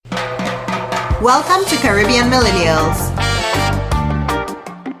Welcome to Caribbean Millennials.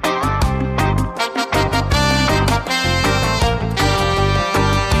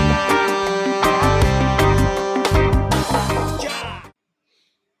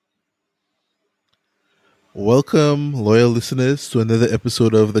 Welcome, loyal listeners, to another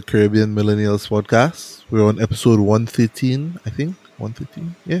episode of the Caribbean Millennials podcast. We're on episode 113, I think.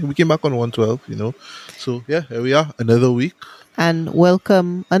 113? Yeah, we came back on 112, So, yeah, here we are, another week. And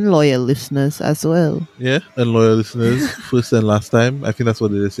welcome unloyal listeners as well. Yeah, and loyal listeners, first and last time. I think that's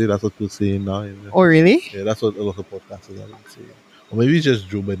what they say. That's what we're saying now. Oh, really? Yeah, that's what a lot of podcasters are saying. Or maybe it's just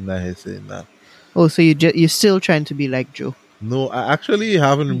Joe Bednar saying that. Oh, so you're still trying to be like Joe? No, I actually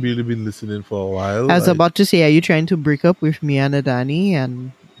haven't really been listening for a while. I was about to say, are you trying to break up with me and Adani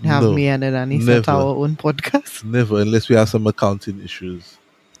and have me and Adani start our own podcast? Never, unless we have some accounting issues.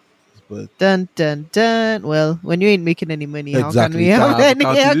 But dun dun dun. Well, when you ain't making any money, how can we have any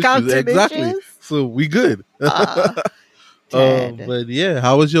accounting issues? So we good. But yeah,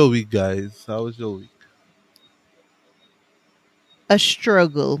 how was your week, guys? How was your week? A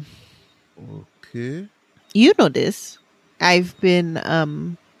struggle. Okay. You know this. I've been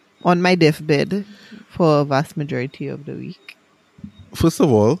on my deathbed for a vast majority of the week. First of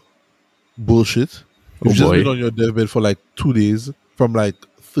all, bullshit. You've just been on your deathbed for like 2 days, from like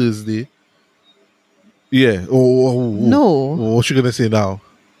Thursday. Yeah. No. What you gonna say now?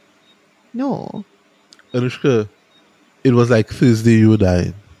 No. Anushka, it was like Thursday you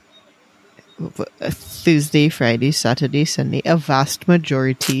died. Thursday, Friday, Saturday, Sunday. A vast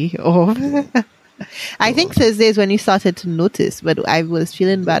majority of... I think Thursday is when you started to notice, but I was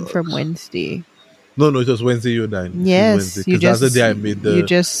feeling bad from Wednesday. No, it was Wednesday you died. Yes, you just... That's the day I made the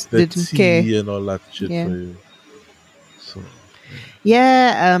didn't tea care and all that shit for you. So...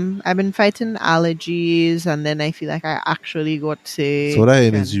 Yeah, I've been fighting allergies, and then I feel like I actually got sick. So what I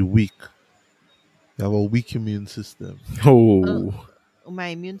mean is you weak. You have a weak immune system. My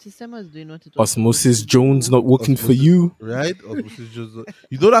immune system was doing what it was. Osmosis Jones not working for you, right? Osmosis Jones.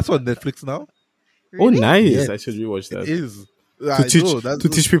 You know that's on Netflix now. Really? Oh, nice! Yes. I should rewatch that. It is to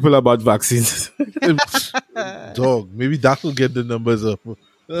teach people about vaccines. Dog, maybe that will get the numbers up.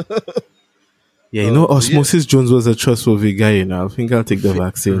 Yeah, Osmosis Jones was a trustworthy guy. I think I'll take the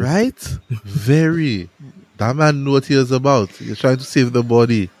vaccine. Right? Very. That man knew what he was about. He's trying to save the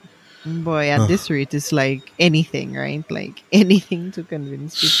body. Boy, at this rate, it's like anything, right? Like anything to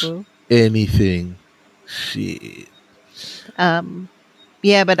convince people. Anything. Shit.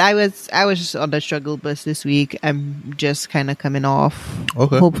 Yeah, but I was just on the struggle bus this week. I'm just kind of coming off.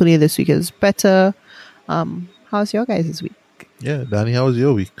 Okay. Hopefully this week is better. How's your guys this week? Yeah, Danny, how was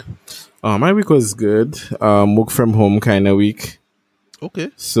your week? My week was good. Work from home kind of week.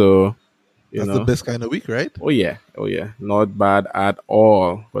 Okay. So, that's the best kind of week, right? Oh yeah. Not bad at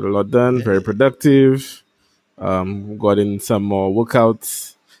all. Got a lot done. Yeah. Very productive. Got in some more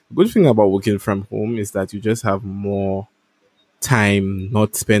workouts. The good thing about working from home is that you just have more time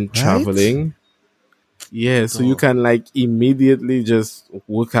not spent traveling. Yeah, so you can like immediately just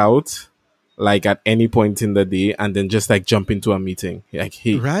work out like at any point in the day and then just like jump into a meeting. Like,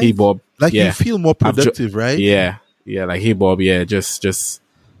 hey Bob. Like you feel more productive, right? Yeah. Like, hey Bob, just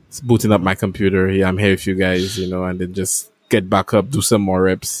booting up my computer. Yeah, I'm here with you guys, and then just get back up, do some more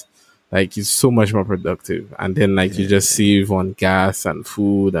reps. Like, it's so much more productive. And then like you just save on gas and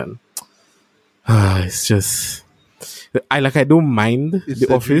food and it's just I don't mind the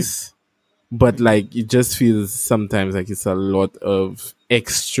office, but like it just feels sometimes like it's a lot of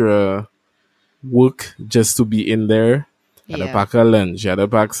extra work just to be in there. You had to pack a lunch, you had to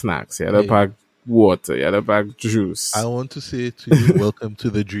pack snacks, you had to pack water, you had to pack juice. I want to say to you, welcome to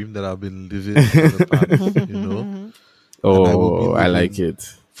the dream that I've been living for the past, Oh, I like it.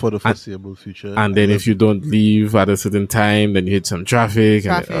 For the foreseeable future. And then if you don't leave at a certain time, then you hit some traffic.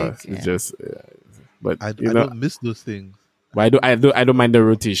 It's just... But I don't miss those things. But I don't mind the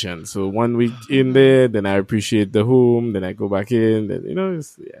rotation. So 1 week in there, then I appreciate the home, then I go back in, then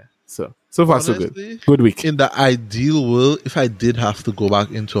So far honestly, so good. Good week. In the ideal world, if I did have to go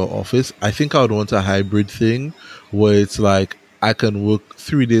back into an office, I think I would want a hybrid thing where it's like I can work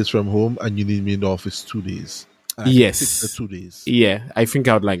 3 days from home and you need me in the office 2 days. Yes. The 2 days. Yeah, I think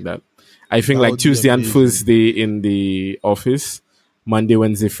I would like that. I think like Tuesday and Thursday in the office, Monday,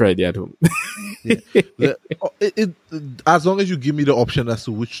 Wednesday, Friday at home. As long as you give me the option as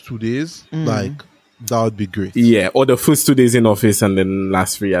to which 2 days, like that would be great. Yeah, or the first 2 days in office and then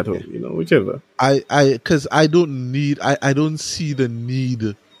last 3 at home. Whichever. Because I don't see the need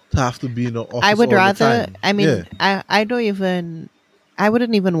to have to be in the office. I would rather. I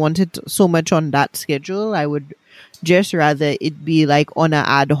wouldn't even want it so much on that schedule. I would just rather it be like on an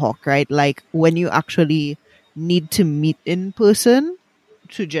ad hoc, right? Like when you actually need to meet in person,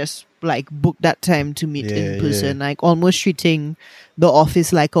 to just like book that time to meet in person, like almost treating the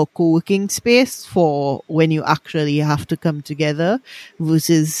office like a co-working space for when you actually have to come together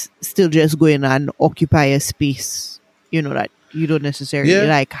versus still just going and occupy a space, that you don't necessarily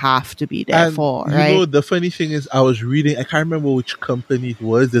like have to be there And for, you right? know, the funny thing is, I was reading, I can't remember which company it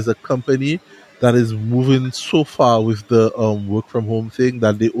was. There's a company that is moving so far with the work from home thing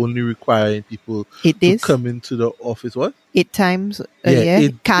that they only require people 8 to days, come into the office. What? 8 times a year.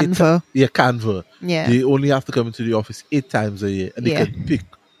 Canva. Canva. Yeah. They only have to come into the office 8 times a year, and they Yeah. can pick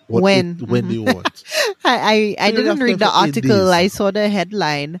When. when they want. I So you didn't have to read the come for 8 article. days. I saw the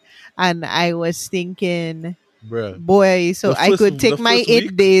headline and I was thinking, Bruh. boy, so The I first- could take the my first 8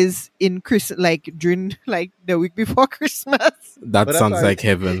 week- days in during like the week before Christmas. That But that's sounds why- like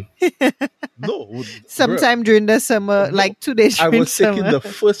heaven. No. bruh. Sometime during the summer, No, like 2 days I during was taking summer. the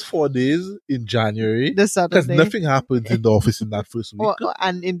first 4 days in January the because Saturday. nothing happens in the office in that first week.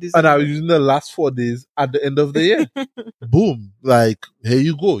 And in this And I was using the last 4 days at the end of the year. Boom. Like, here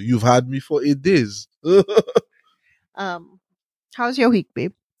you go. You've had me for 8 days. how's your week,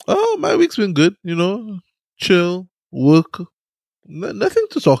 babe? Oh, my week's been good. Chill, work. Nothing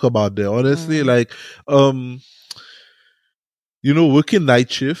to talk about there, honestly. Like, working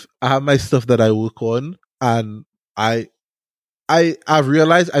night shift, I have my stuff that I work on, and I've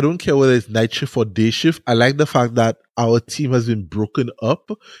realized I don't care whether it's night shift or day shift. I like the fact that our team has been broken up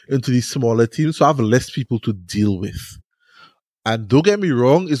into these smaller teams, so I have less people to deal with. And don't get me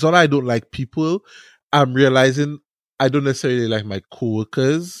wrong, it's not that I don't like people. I'm realizing I don't necessarily like my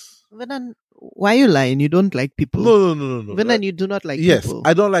coworkers. But then, why are you lying? You don't like people. No. But then you do not like Yes, people.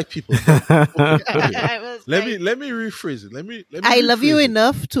 I don't like people. I was Let like, me rephrase it. Let me I love you rephrase it.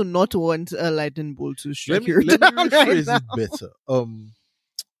 enough to not want a lightning bolt to Let strike me, you let me down right rephrase now. it better.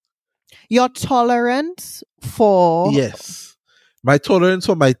 Your tolerance for Yes. My tolerance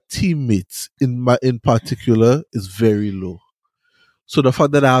for my teammates in particular is very low. So the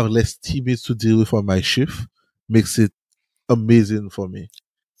fact that I have less teammates to deal with on my shift makes it amazing for me.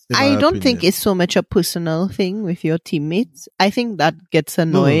 in I my don't think opinion. it's so much a personal thing with your teammates. I think that gets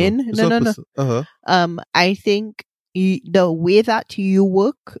annoying. It's No. not Uh-huh. I think the way that you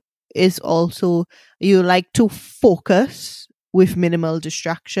work is also you like to focus with minimal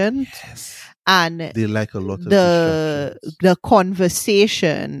distractions, and They like a lot of the distractions.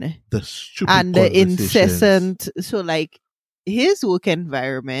 conversation The stupid and the conversations. incessant. So like his work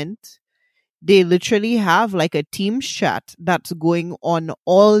environment, they literally have like a Teams chat that's going on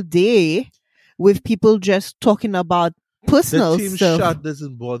all day with people just talking about personal The team stuff. chat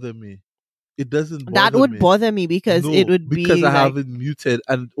doesn't bother me. It doesn't bother That would me. bother me because No, it would because be I like, have it muted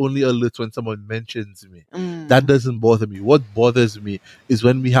and only alerts when someone mentions me. mm, That doesn't bother me. What bothers me is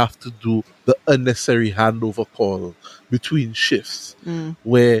when we have to do the unnecessary handover call between shifts, mm.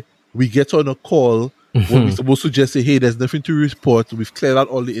 where we get on a call when we're supposed to just say, "Hey, there's nothing to report. We've cleared out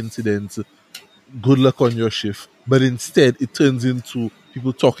all the incidents. Good luck on your shift." But instead, it turns into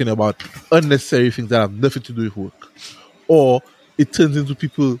people talking about unnecessary things that have nothing to do with work, or it turns into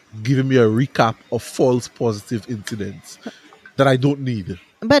people giving me a recap of false positive incidents that I don't need.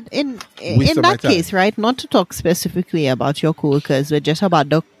 But in Waste of my that case, right? Not to talk specifically about your coworkers, but just about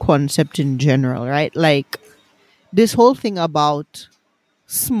the concept in general, right? Like this whole thing about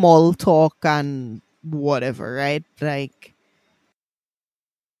small talk and whatever, right? Like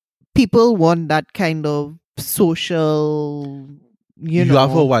people want that kind of social, you know.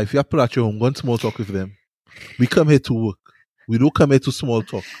 have a wife. You have people at your home. Go and small talk with them. We come here to work. We don't come here to small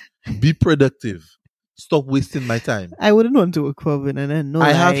talk. Be productive. Stop wasting my time. I wouldn't want to work for Vinana. No,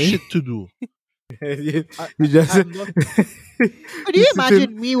 I have lie. shit to do. you just I'm not- Could you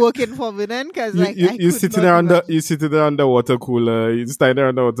imagine me working for Vinan? Because like I you could sitting not there under imagine. you sitting there under water cooler. You standing there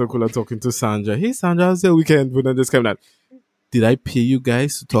under water cooler talking to Sandra. Hey Sandra, how's your weekend? But then just come out. Did I pay you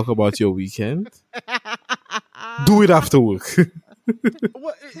guys to talk about your weekend? Do it after work.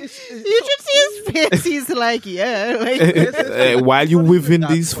 What? You should see his face. He's like, yeah, like While you within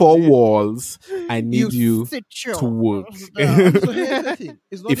these four walls, I need you sit your to work. ass down. So here's the thing.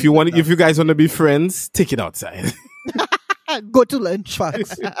 It's not If you even want, that. if you guys want to be friends, take it outside. Go to lunch.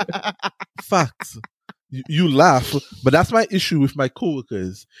 Facts. Facts. You laugh, but that's my issue with my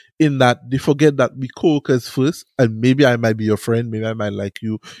coworkers. In that they forget that we coworkers first, and maybe I might be your friend, maybe I might like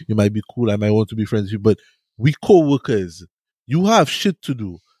you, you might be cool, I might want to be friends with you, but we coworkers. You have shit to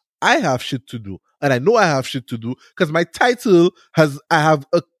do. I have shit to do, and I know I have shit to do because my title I have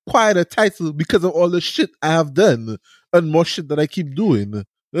acquired a title because of all the shit I have done and more shit that I keep doing.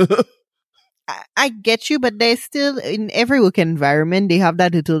 I get you, but there's still in every work environment they have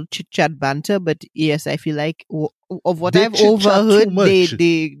that little chit chat banter. But yes, I feel like of what They I've chit-chat too overheard, much.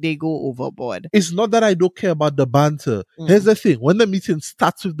 they go overboard. It's not that I don't care about the banter. Here's the thing: when the meeting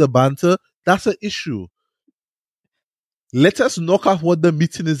starts with the banter, that's an issue. Let us knock off what the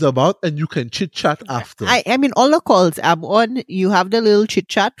meeting is about, and you can chit chat after. I mean, all the calls I'm on, you have the little chit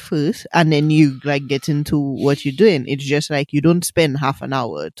chat first, and then you like get into what you're doing. It's just like you don't spend half an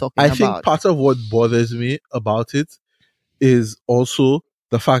hour talking I about. think part of what bothers me about it is also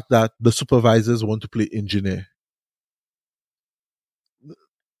the fact that the supervisors want to play engineer.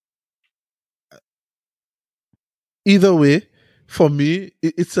 Either way, for me,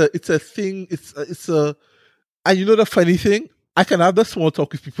 it's a thing. And you know the funny thing, I can have the small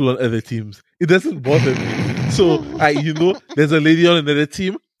talk with people on other teams. It doesn't bother me. So there's a lady on another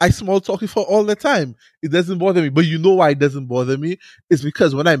team. I small talk with her all the time. It doesn't bother me. But you know why it doesn't bother me? It's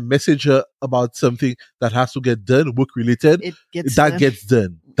because when I message her about something that has to get done, work related, gets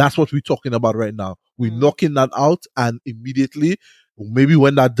done. That's what we're talking about right now. We're knocking that out, and immediately, maybe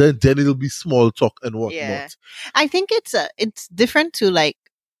when that's done, then it'll be small talk and whatnot. Yeah. I think it's different to like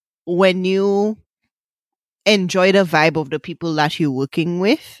when you enjoy the vibe of the people that you're working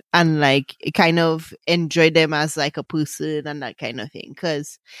with and like kind of enjoy them as like a person and that kind of thing.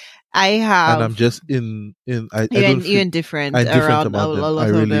 Because I have, and I'm just in. I you're don't feel indifferent I'm different around about a them. lot I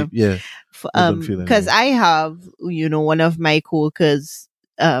of really, them. yeah. Because I have, one of my coworkers,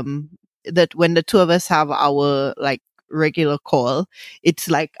 that when the two of us have our like regular call, it's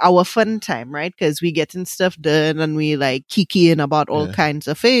like our fun time, right? Because we getting stuff done and we like kikiing about all kinds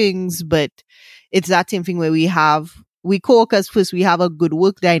of things, but it's that same thing where we co-workers first, we have a good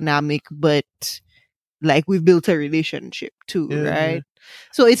work dynamic, but like we've built a relationship too, right?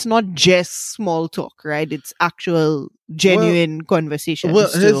 So it's not just small talk, right? It's actual genuine conversations. Well,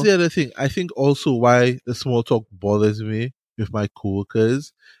 here's the other thing. I think also why the small talk bothers me with my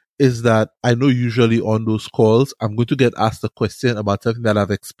coworkers is that I know usually on those calls, I'm going to get asked a question about something that I've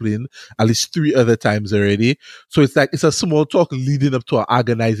explained at least 3 other times already. So it's like, it's a small talk leading up to an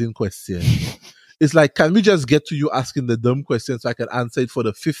agonizing question. It's like, can we just get to you asking the dumb question so I can answer it for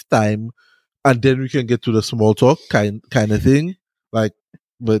the 5th time, and then we can get to the small talk kind of thing? Like,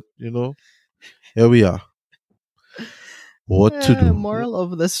 but here we are. What to do? Moral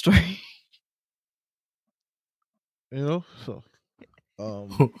of the story. So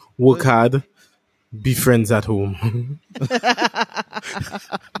work hard, be friends at home. But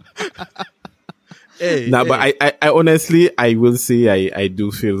I honestly, I will say I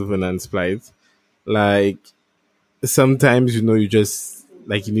do feel Vernon's plight. Like, sometimes, you just,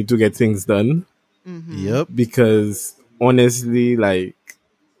 like, you need to get things done. Mm-hmm. Yep. Because, honestly, like,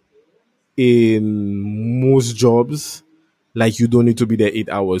 in most jobs, like, you don't need to be there 8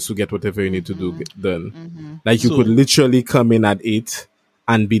 hours to get whatever you need to do done. Mm-hmm. Like, you could literally come in at 8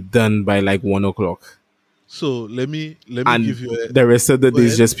 and be done by, like, 1 o'clock. So let me and give you the rest of the day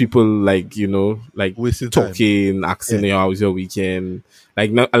is just people like like wasting talking, asking you how was your weekend.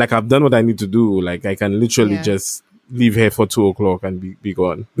 Like I've done what I need to do. Like I can literally just leave here for 2 o'clock and be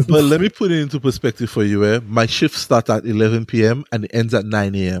gone. But let me put it into perspective for you. My shift starts at 11 p.m. and it ends at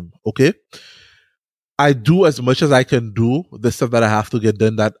 9 a.m. Okay, I do as much as I can do the stuff that I have to get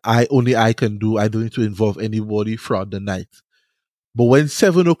done that I can do. I don't need to involve anybody throughout the night. But when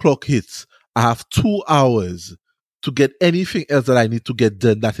 7 o'clock hits, I have 2 hours to get anything else that I need to get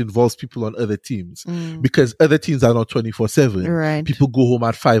done that involves people on other teams. Because other teams are not 24/7. Right. People go home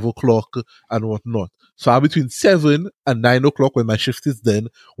at 5 o'clock and whatnot. So I'm between 7 and 9 o'clock when my shift is done,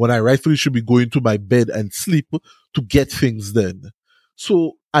 when I rightfully should be going to my bed and sleep to get things done.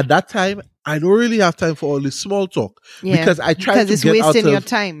 So at that time, I don't really have time for all this small talk because I try to get out of your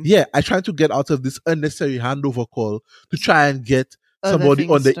time. Yeah, I try to get out of this unnecessary handover call to try and get somebody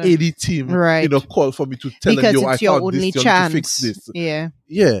on the AD team in a call for me to tell them, yo, I found this, you to fix this. Yeah.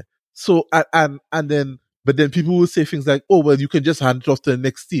 So, and then, but then people will say things like, oh, well, you can just hand it off to the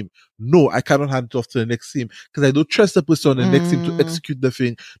next team. No, I cannot hand it off to the next team because I don't trust the person on the next team to execute the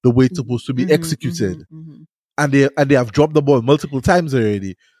thing the way it's supposed to be executed. And they have dropped the ball multiple times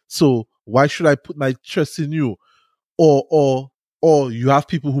already. So why should I put my trust in you? Or you have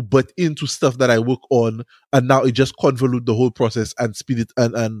people who butt into stuff that I work on, and now it just convolute the whole process and speed it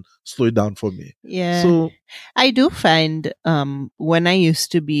and slow it down for me. Yeah. So I do find when I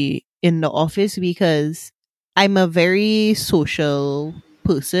used to be in the office, because I'm a very social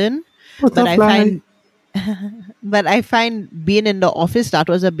person, but I find being in the office, that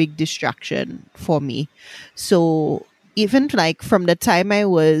was a big distraction for me. So even like from the time I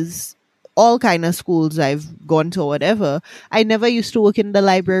was all kind of schools I've gone to or whatever, I never used to work in the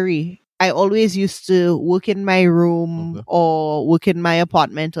library. I always used to work in my room or work in my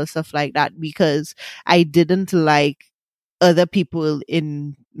apartment or stuff like that because I didn't like other people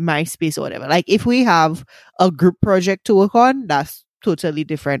in my space or whatever. Like if we have a group project to work on, that's totally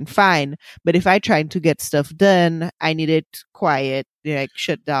different. Fine. But if I trying to get stuff done, I need it quiet, like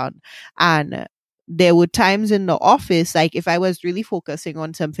shut down. And there were times in the office, like if I was really focusing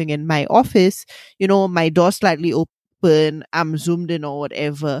on something in my office, my door slightly open, I'm zoomed in or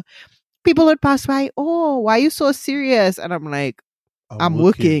whatever. People would pass by, oh, why are you so serious? And I'm like, I'm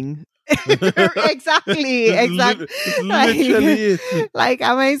working. Exactly. Like,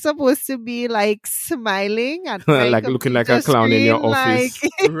 am I supposed to be like smiling and like looking like a clown in your office?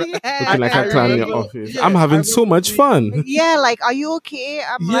 Looking like a clown in your office. I'm having so much fun. Yeah, like, are you okay?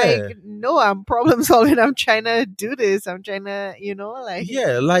 I'm like, no, I'm problem solving. I'm trying to do this. I'm trying to, like.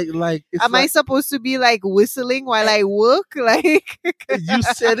 Yeah, like. Am I supposed to be like whistling while I work? Like, you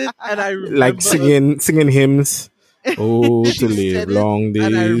said it, and I remember like singing hymns. Oh, to live long days.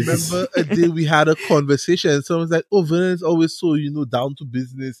 And I remember a day we had a conversation, and someone's like, oh, Vernon's always so, down to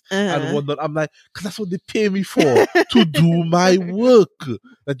business and whatnot. I'm like, because that's what they pay me for, to do my work.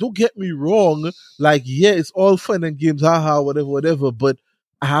 Like, don't get me wrong. Like, yeah, it's all fun and games, haha, whatever, but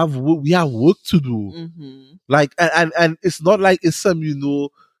we have work to do. Mm-hmm. Like, and it's not like it's some,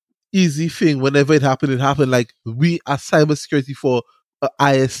 easy thing. Whenever it happened. Like, we are cybersecurity for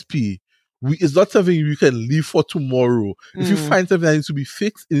ISP. It's not something you can leave for tomorrow. If you find something that needs to be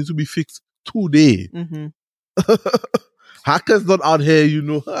fixed, it needs to be fixed today. Mm-hmm. Hackers not out here,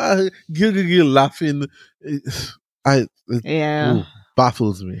 gil laughing.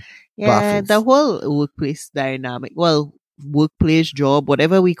 Baffles me. Yeah, the whole workplace dynamic. Well, workplace job,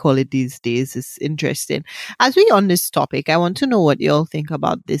 whatever we call it these days, is interesting. As we on this topic, I want to know what y'all think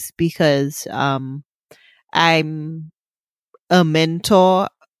about this because I'm a mentor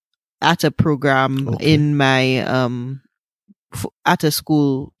at a program in my at a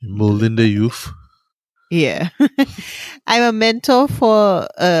school. Molding the youth. Yeah. I'm a mentor for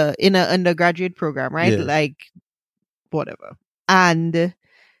in an undergraduate program, right? Yeah. Like whatever. And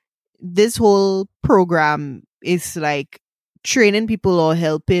this whole program is like training people or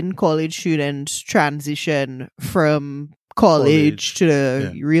helping college students transition from college to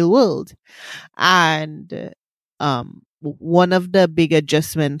the real world. And one of the big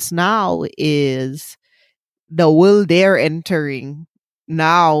adjustments now is the world they're entering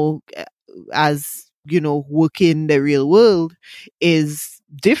now as, working the real world is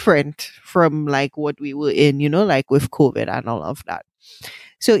different from like what we were in, like with COVID and all of that.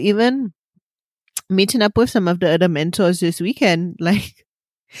 So even meeting up with some of the other mentors this weekend, like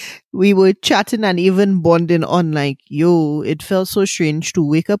we were chatting and even bonding on like, it felt so strange to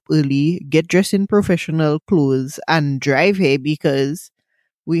wake up early, get dressed in professional clothes and drive here because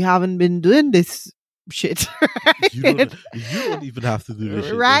we haven't been doing this shit. Right? You don't even have to do this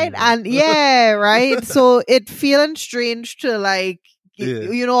shit. Right. Anymore. And right. So it feeling strange to like,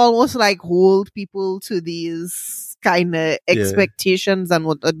 almost like hold people to these kind of expectations and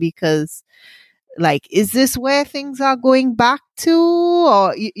whatnot because like, is this where things are going back to?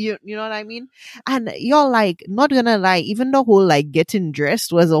 Or, you know what I mean? And you're like, not gonna lie, even the whole like getting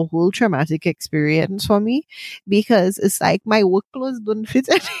dressed was a whole traumatic experience for me because it's like my work clothes don't fit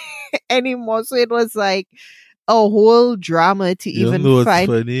anymore. So it was like a whole drama to even find.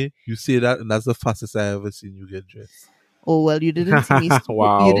 What's funny? You say that, and that's the fastest I ever seen you get dressed. Oh, well, you didn't see me.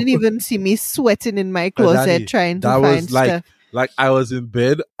 Wow. You didn't even see me sweating in my closet trying to find stuff. Like I was in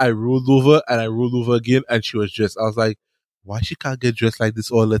bed, I rolled over and I rolled over again and she was dressed. I was like, why she can't get dressed like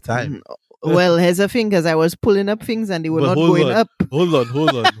this all the time? Well, here's the thing, because I was pulling up things and they were not going up. Hold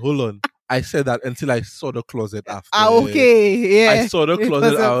on. I said that until I saw the closet after. Okay, yeah. I saw the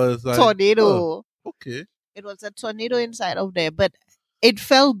closet, I was like, tornado. Oh, okay. It was a tornado inside of there, but it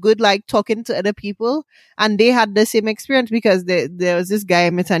felt good like talking to other people and they had the same experience because there was this guy I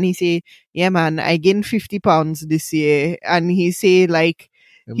met and he said, yeah man, I gained 50 pounds this year. And he said like,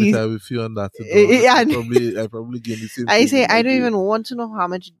 I with you on that. I probably gained the same I say, I don't even want to know how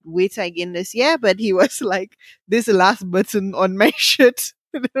much weight I gained this year, but he was like, this last button on my shirt.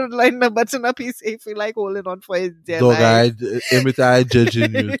 Like the button up, he say, feel like holding on for his dear life. I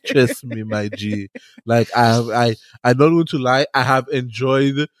judging you. Trust me, my G. Like I not going to lie, I have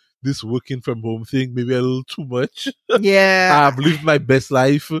enjoyed this working from home thing maybe a little too much. Yeah. I've lived my best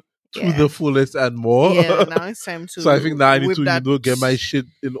life to the fullest and more. Yeah, now it's time to. So I think now I need to get my shit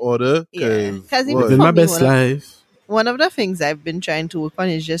in order. Yeah, because in my best life. One of the things I've been trying to work on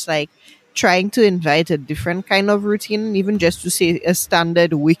is just like trying to invite a different kind of routine, even just to say a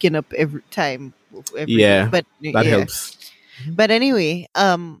standard waking up every time. But that helps. But anyway,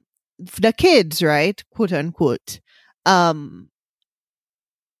 the kids, right, quote unquote,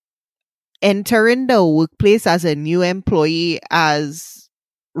 entering the workplace as a new employee as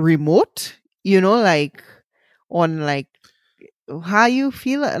remote, like on like how you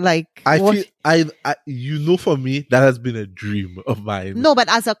feel like I what? feel I for me that has been a dream of mine. No, but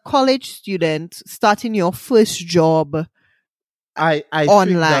as a college student starting your first job I think that's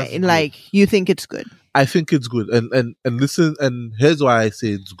online, good. like you think it's good. I think it's good. And listen, and here's why I say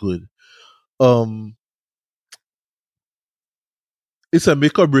it's good. It's a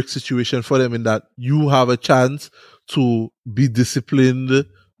make or break situation for them in that you have a chance to be disciplined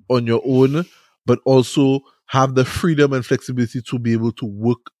on your own, but also have the freedom and flexibility to be able to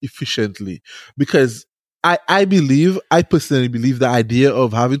work efficiently. Because I personally believe the idea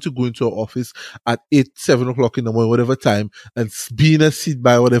of having to go into an office at 8, 7 o'clock in the morning, whatever time, and be in a seat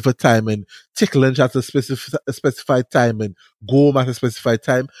by whatever time and take lunch at a specified time and go home at a specified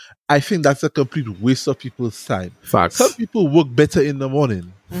time, I think that's a complete waste of people's time. Facts. Some people work better in the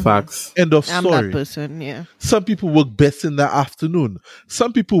morning. Facts. End of I'm story. that person, yeah. Some people work best in the afternoon.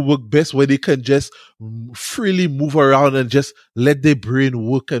 Some people work best where they can just freely move around and just let their brain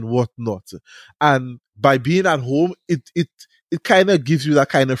work and whatnot. And by being at home, it kind of gives you that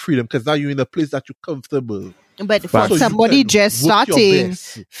kind of freedom because now you're in a place that you're comfortable. But Facts. for So somebody you can just work your starting,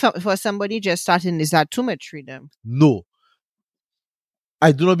 best. for somebody just starting, is that too much freedom? No.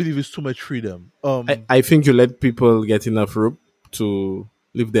 I do not believe it's too much freedom. I think you let people get enough room to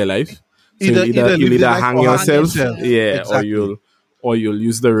live their life. So Either you'll live either their life hang or hang yourself, yourself. yeah, Exactly. or you'll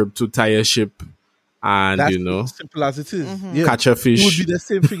use the rope to tie a ship and That's as simple as it is. Yeah. catch a It would fish. be the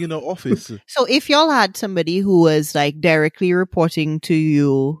same thing in an office. So if y'all had somebody who was like directly reporting to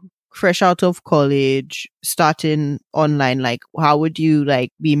you, fresh out of college, starting online, like how would you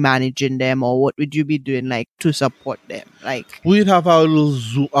like be managing them, or what would you be doing like to support them? Like, We'd have our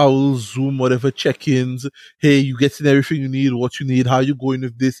little Zoom, whatever check-ins. Hey, you getting everything you need, what you need, how you going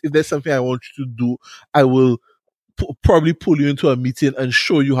with this. If there's something I want you to do, I will probably pull you into a meeting and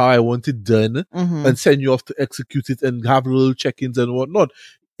show you how I want it done and send you off to execute it and have little check-ins and whatnot.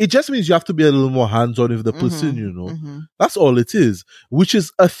 It just means you have to be a little more hands-on with the person, you know. That's all it is, which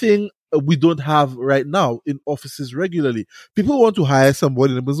is a thing we don't have right now in offices regularly. People want to hire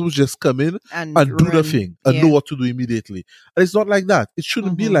somebody and the person will just come in and do the run. thing and Yeah. know what to do immediately. And it's not like that. It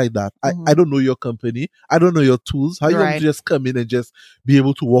shouldn't be like that. Mhm. I don't know your company. I don't know your tools. How you want Right. to just come in and just be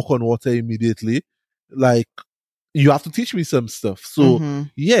able to walk on water immediately? Like, you have to teach me some stuff. So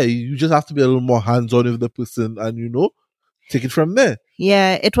yeah, you just have to be a little more hands-on with the person and, you know, take it from there.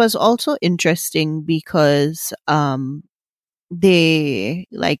 Yeah, it was also interesting because they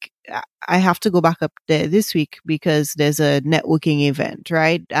like I have to go back up there this week because there's a networking event,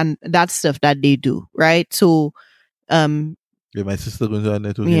 right? And that's stuff that they do, right? So Yeah, my sister going to a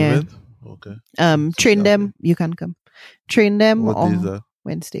networking Yeah. event. Okay. train Yeah. them, you can come. Train them What days on are?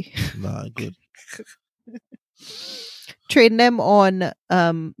 Wednesday. Nah, good. Train them on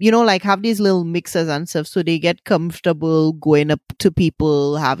like have these little mixers and stuff so they get comfortable going up to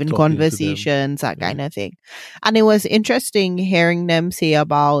people, having Talking to them. conversations, that Yeah. kind of thing. And it was interesting hearing them say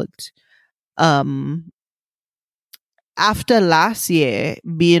about after last year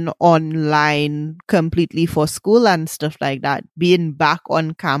being online completely for school and stuff like that, being back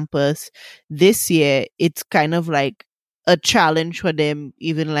on campus this year, it's kind of like a challenge for them,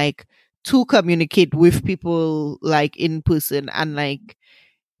 even like to communicate with people like in person and like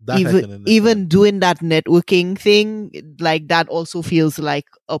That I can understand. even doing that networking thing, like that also feels like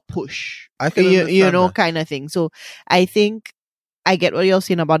a push. I can you understand know, that. kind of thing. So I think I get what you're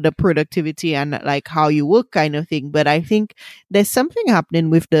saying about the productivity and like how you work kind of thing, but I think there's something happening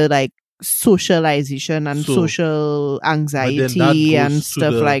with the like socialization and So, social that anxiety and goes to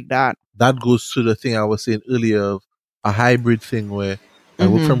stuff the- like that. That goes to the thing I was saying earlier of a hybrid thing where I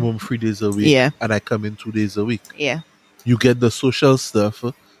work from Mhm. home 3 days a week Yeah. and I come in 2 days a week. Yeah. You get the social stuff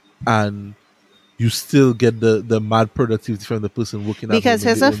and you still get the mad productivity from the person working at Because home in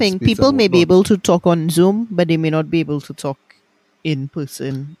here's their the own thing, space people and may be whatnot. able to talk on Zoom, but they may not be able to talk in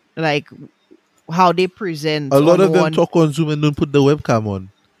person. Like how they present. A lot on of them one- talk on Zoom and don't put the webcam on.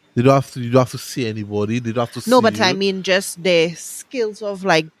 You don't have to see anybody. They don't have to see No, but you. I mean just the skills of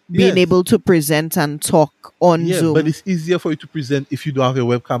like being Yes. able to present and talk on Yeah, Zoom. but it's easier for you to present if you don't have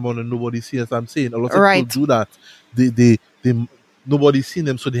your webcam on and nobody sees. As I'm saying, a lot of Right. people do that. They nobody's seen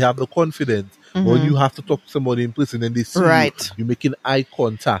them, so they have the confidence. But when Mhm. you have to talk to somebody in person and they see Right. you're making eye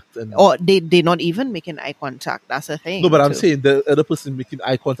contact. And Or they're not even making eye contact. That's a thing. no, but I'm too. saying the other person making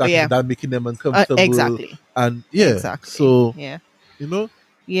eye contact Yeah. and that making them uncomfortable. Exactly. And yeah, Exactly. so yeah. you know,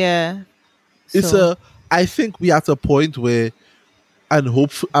 Yeah. it's So- I think we at a point where and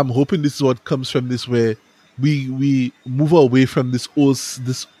I'm hoping this is what comes from this, where we move away from this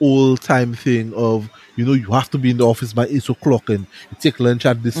old time thing of, you have to be in the office by 8 o'clock and you take lunch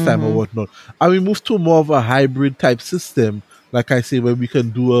at this time or whatnot, and we move to more of a hybrid type system, like I say, where we can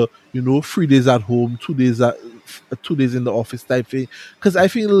do 3 days at home, 2 days in the office type thing, because I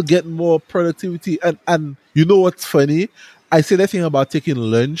think it'll get more productivity. And you know what's funny, I say that thing about taking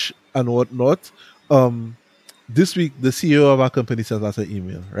lunch and whatnot. This week the CEO of our company sent us an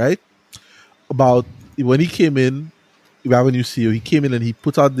email, right, about when he came in. We have a new CEO. He came in and he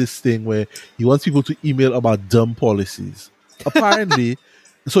put out this thing where he wants people to email about dumb policies. Apparently,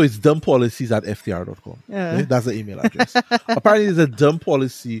 so it's dumbpolicies@ftr.com. Yeah. Okay? That's the email address. Apparently, there's a dumb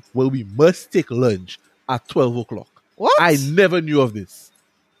policy where we must take lunch at 12 o'clock. What? I never knew of this.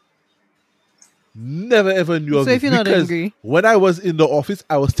 Never ever knew of So this. if you're not Because angry? when I was in the office,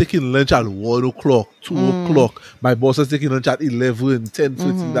 I was taking lunch at 1 o'clock, 2 o'clock. My boss was taking lunch at 11,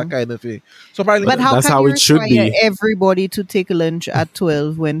 10:30, that kind of thing. So apparently, But how That's can how you it should require be. everybody to take lunch at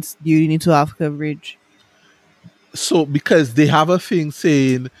 12 when you need to have coverage? so because they have a thing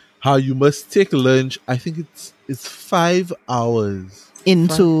saying how you must take lunch, I think it's 5 hours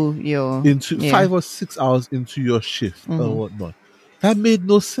Into your... into Yeah. 5 or 6 hours into your shift or whatnot. That made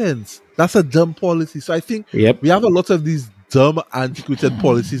no sense. That's a dumb policy. So I think Yep. we have a lot of these dumb, antiquated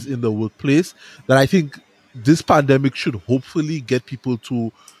policies in the workplace that I think this pandemic should hopefully get people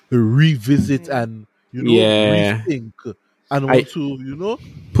to revisit and Yeah. rethink and I- want to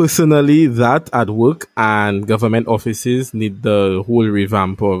Personally, that at work and government offices need the whole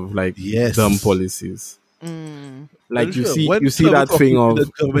revamp of like Yes. dumb policies. Like you see when 12 that o'clock thing in of the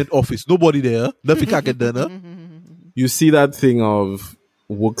government office, nobody there, nothing can get done. Huh? you see that thing of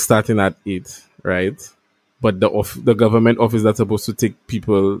work starting at 8, right? But the government office that's supposed to take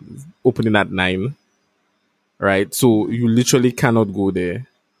people opening at 9, right? So you literally cannot go there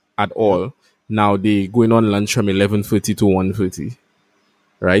at all. Now they going on lunch from 11:30 to 1:30,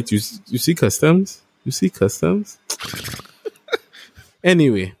 right? You see customs. You see customs.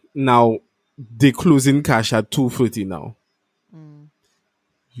 Anyway, now they closing cash at 2:30 now.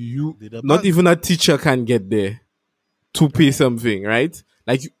 You Did a not bank. even a teacher can get there to pay something, right?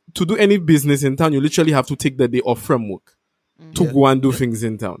 Like to do any business in town, you literally have to take the day off from work to go and do things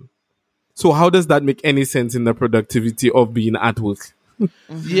in town. So how does that make any sense in the productivity of being at work?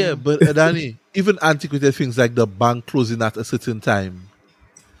 Yeah, but Danny, even antiquated things like the bank closing at a certain time.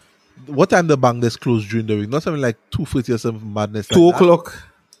 What time the bank is closed during the week? Not something like 2:30 or something madness. 2 o'clock.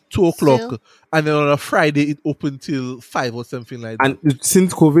 2 o'clock, Still. and then on a Friday it opened till 5 or something like that. And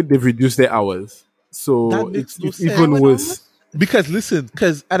since COVID, they've reduced their hours. So That makes no it's sense. even worse. Because listen,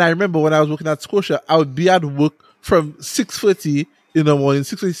 and I remember when I was working at Scotia, I would be at work from 6:30 in the morning,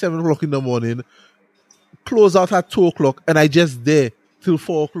 6:30, 7 o'clock in the morning, close out at 2 o'clock, and I just there till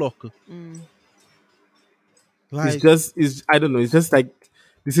 4 o'clock. Like, I don't know. It's just like,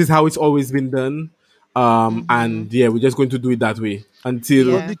 this is how it's always been done. And yeah, we're just going to do it that way until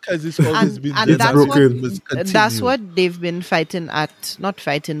Yeah. not because it's always been And there, that's that what, it must that's continue. what they've been fighting at, not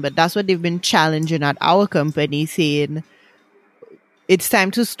fighting, but that's what they've been challenging at our company, saying it's time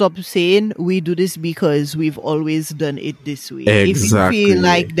to stop saying we do this because we've always done it this way. Exactly. If you feel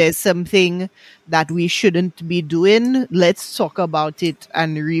like there's something that we shouldn't be doing, let's talk about it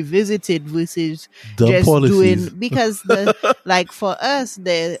and revisit it versus Dumb just policies. doing, because like for us,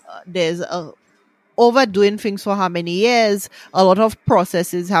 there's a overdoing things for how many years. A lot of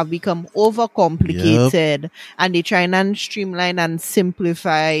processes have become overcomplicated, and they try and streamline and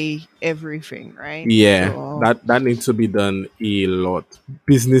simplify everything, right? yeah, So- that needs to be done a lot.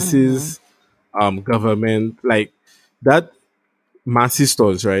 Businesses, government, like that, massive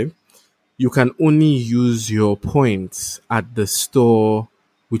stores, right? You can only use your points at the store,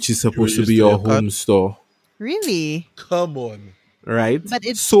 which is supposed to be register your your card? home store, Really? Come on. right? But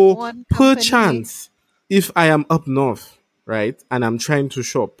it's so one per company. chance, if I am up north, right, and I'm trying to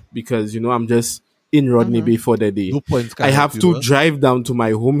shop because I'm just in Rodney Bay for the day, No points can I help have you, to huh? drive down to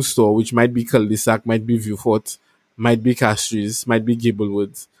my home store, which might be Cul-de-sac, might be Viewfort, might be Castries, might be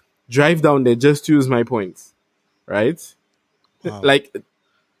Gablewoods. Drive down there just to use my points, right? Wow. Like,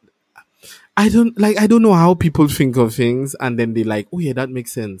 I don't know how people think of things and then they like, oh yeah, that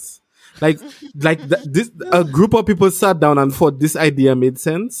makes sense. Like a group of people sat down and thought this idea made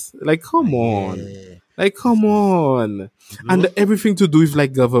sense. Like, come on. Like, come on. And everything to do with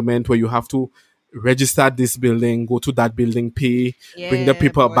like government, where you have to register this building, go to that building, pay, bring the Yeah,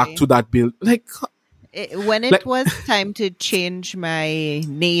 paper boy. back to that building. Like, When it Like- was time to change my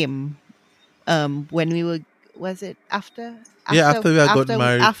name, when we were was it after? Yeah, after we had gotten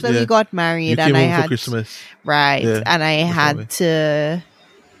married. After we got married, you and came I home had for Christmas. right, Yeah, and I before me. had to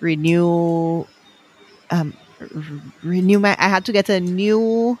renew, I had to get a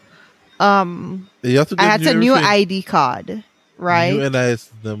new, You have to I get had a new everything. ID card, right? New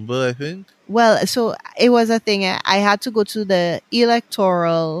NIS number, I think. Well, so it was a thing. I had to go to the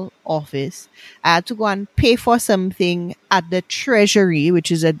electoral office. I had to go and pay for something at the treasury,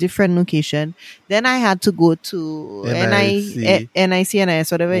 which is a different location. Then I had to go to NIC. NIC,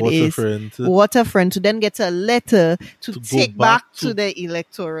 whatever it is, Waterfront, to then get a letter to To go take back back to to- the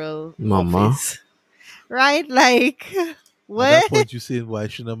electoral Mama. office. Right? Like, At what? that point, you saying, "Why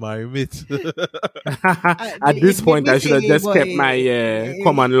shouldn't I marry me?" At this it point, made me I should have think, just boy, kept my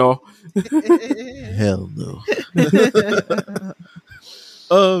common law. Hell no.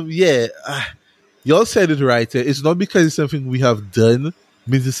 Yeah. Y'all said it right. It's not because it's something we have done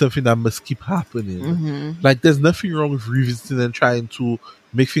means it's something that must keep happening. Mhm. Like, there's nothing wrong with revisiting and trying to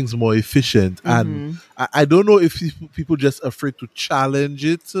make things more efficient. And Mhm. I don't know if people just afraid to challenge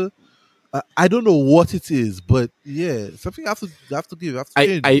it. I don't know what it is, but yeah, something you have to give. You have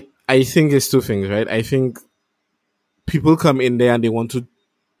to change. I think it's two things, right? I think people come in there and they want to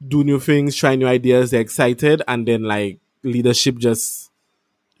do new things, try new ideas, they're excited, and then like leadership just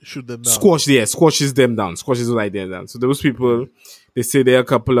Shoot them down. squashes them down, squashes those ideas down. So those people, they stay there a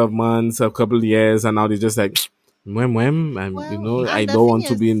couple of months, a couple of years, and now they're just like, and Well, I and the don't thing want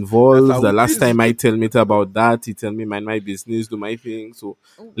to is- be That's involved. how The it last is. time I tell me about that, he tell me mind my business, do my thing. So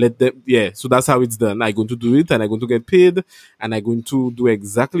let them, so that's how it's done. I'm going to do it, and I'm going to get paid, and I'm going to do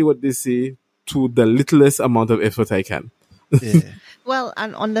exactly what they say to the littlest amount of effort I can. Yeah. Well,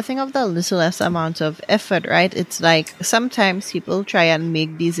 and on the thing of the littlest amount of effort, right? It's like sometimes people try and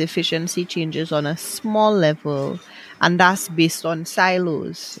make these efficiency changes on a small level, and that's based on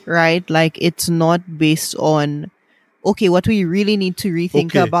silos, right? Like it's not based on, okay, what we really need to rethink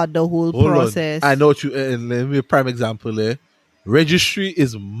Okay. about the whole Hold process. on. I know what you. And let me a prime example there. Registry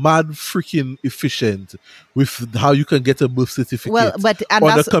is mad freaking efficient with how you can get a birth certificate Well, but and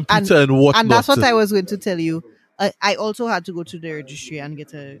on that's the computer and whatnot. and that's what I was going to tell you. I also had to go to the registry and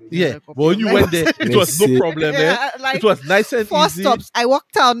get a Yeah, copy but when of you my went there, it was no Messi. problem. Yeah, like, it was nice and 4 easy. stops. I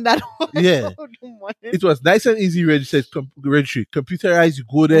walked down that whole Yeah. morning. It was nice and easy. Registry, computerized. You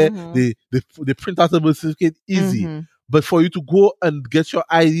go there, Mhm. they print out a birth certificate, easy. Mhm. But for you to go and get your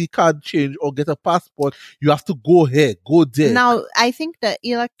ID card changed or get a passport, you have to go here, go there. Now, I think the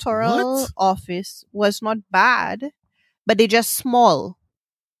electoral What? office was not bad, but they're just small,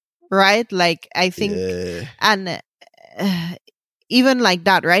 right? Like, I think, Yeah. and even like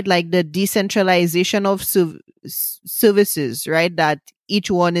that, right? Like the decentralization of services, right? That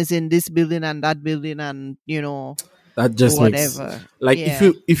each one is in this building and that building, and That just makes whatever. like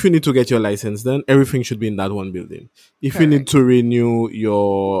Yeah. if you need to get your license, then everything should be in that one building. If you need Correct. to renew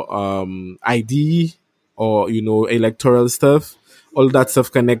your ID or electoral stuff, all that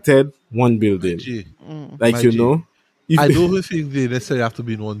stuff connected, one building. Gee, Like my G. if I don't think they necessarily have to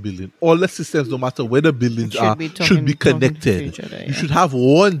be in one building. All the systems, no matter where the buildings Should are, be should be talking to connected. each other, You yeah. should have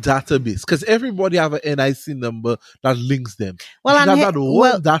one database because everybody have an NIC number that links them. Well, you should and have that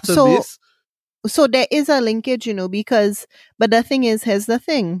one database. So there is a linkage, because, but the thing is, here's the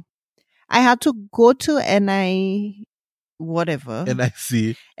thing. I had to go to NIC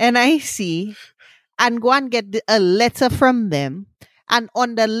and go and get a letter from them. And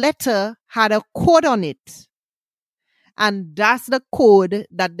on the letter had a code on it. And that's the code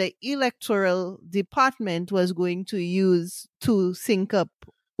that the electoral department was going to use to sync up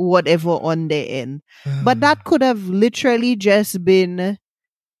whatever on their end. But that could have literally just been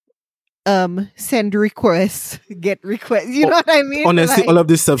send requests, get requests. You know what I mean? honestly, Like, all of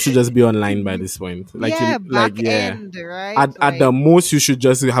this stuff should just be online by this point. Like back end, right? At the most, you should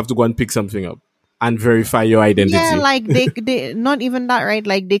just have to go and pick something up and verify your identity. Yeah, like they not even that, right?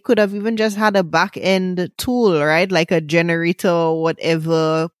 Like they could have even just had a back end tool, right? Like a generator or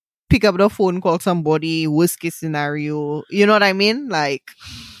whatever. Pick up the phone, call somebody, worst case scenario. You know what I mean? Like,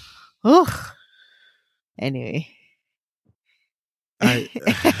 ugh. Anyway.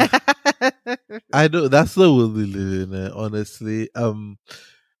 I know that's the world we live in, honestly. And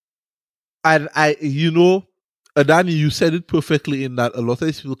Adani, you said it perfectly in that a lot of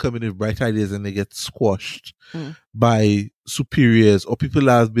these people come in with bright ideas and they get squashed by superiors or people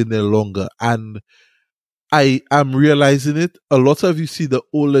that have been there longer. And I am realizing it. A lot of you see the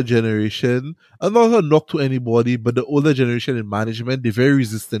older generation, and not a knock to anybody, but the older generation in management, they're very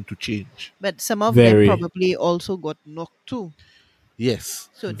resistant to change. But some of Very. them probably also got knocked too. Yes.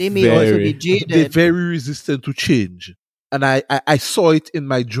 So they may also Very. be jaded. They're very resistant to change. And I saw it in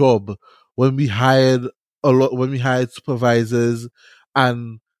my job when we hired a lot when we hired supervisors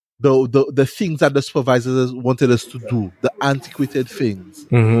and the things that the supervisors wanted us to do, the antiquated things,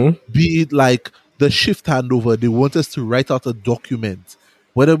 be it like the shift handover, they want us to write out a document.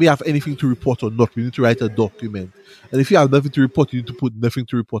 Whether we have anything to report or not, we need to write a document. And if you have nothing to report, you need to put nothing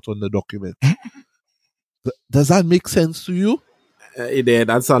to report on the document. Does that make sense to you? Yeah,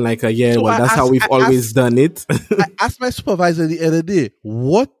 that sounds like a So that's how we've always done it. I asked my supervisor the other day,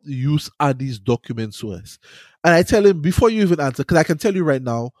 what use are these documents to us? And I tell him, before you even answer, because I can tell you right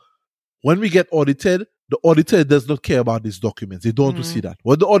now, when we get audited, the auditor does not care about these documents. They don't want to see that.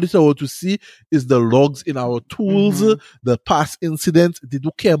 What the auditor wants to see is the logs in our tools, the past incidents. They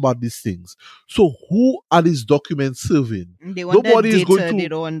don't care about these things. So who are these documents serving? They want Nobody is going to. They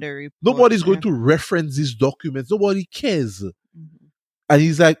don't want the report, nobody's going to reference these documents. Nobody cares. And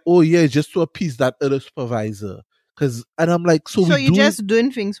he's like, "Oh yeah, just to appease that other supervisor." And I'm like, so you're just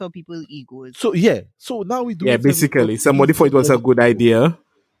doing things for people's egos. So yeah, so now we do. Yeah, basically, somebody thought it was a good idea.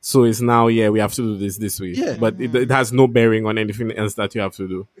 So it's now, we have to do this week. Yeah. But it has no bearing on anything else that you have to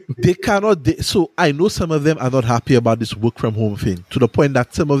do. They cannot. So I know some of them are not happy about this work from home thing, to the point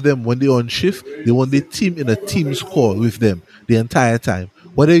that some of them, when they're on shift, they want their team in a Teams call with them the entire time.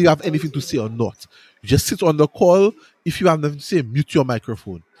 Whether you have anything to say or not. You just sit on the call. If you have nothing to say, mute your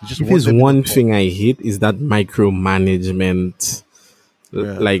microphone. If there's one thing I hate is that micromanagement.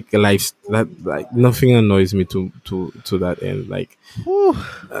 Yeah. Like life, that like nothing annoys me to that end. Like,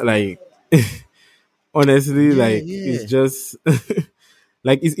 honestly, it's just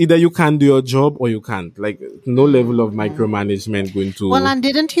like it's either you can do your job or you can't. Like, no level of micromanagement going to. Well, and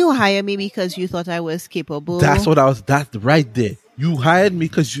didn't you hire me because you thought I was capable? That's what I was. That right there. You hired me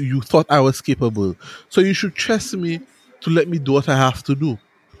because you thought I was capable. So you should trust me to let me do what I have to do.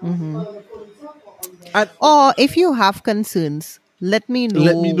 And, or if you have concerns, let me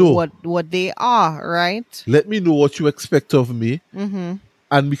know what they are, right? Let me know what you expect of me.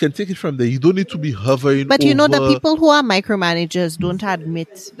 And we can take it from there. You don't need to be hovering. But you know, the people who are micromanagers don't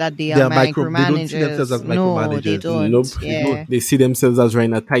admit that they are micromanagers. They don't see themselves as micromanagers. No, they don't. Nope. Yeah. They see themselves as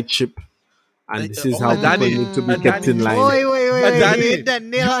running a tight ship. And this is how people need to be kept in line. Wait. You hit the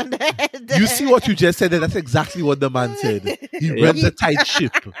nail on the head. You see what you just said? That's exactly what the man said. He runs a tight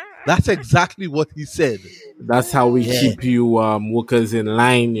ship. That's exactly what he said. That's how we keep you workers in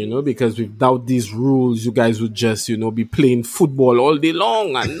line, because without these rules, you guys would just, be playing football all day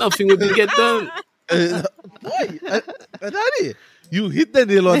long and nothing would get done. Daddy, you hit the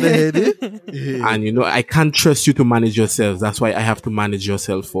nail on the head, eh? And I can't trust you to manage yourself. That's why I have to manage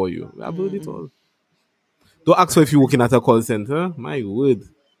yourself for you. I've heard it all. Don't ask for if you're working at a call center. My word.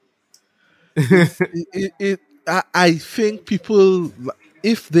 I think people,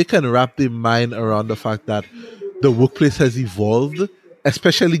 if they can wrap their mind around the fact that the workplace has evolved,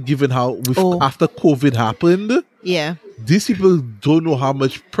 especially given how after COVID happened, these people don't know how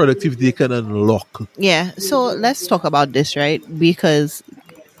much productivity they can unlock. Yeah, so let's talk about this, right? Because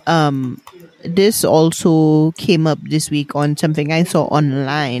this also came up this week on something I saw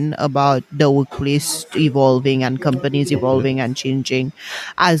online about the workplace evolving and companies evolving and changing,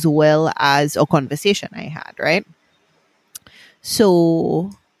 as well as a conversation I had, right?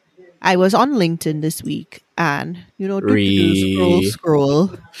 So I was on LinkedIn this week and,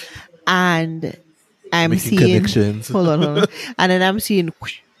 scroll, and I'm making seeing connections. Hold on. And then I'm seeing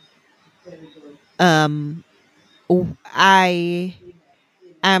I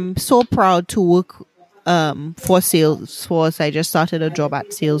am so proud to work for Salesforce. I just started a job at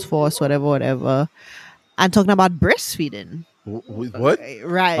Salesforce, whatever. And talking about breastfeeding. What?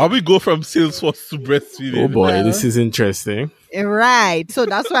 Right. How we go from Salesforce to breastfeeding? Oh boy, this is interesting. Right. So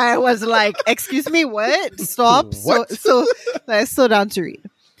that's why I was like, excuse me, what? Stop. What? So let's slow down to read.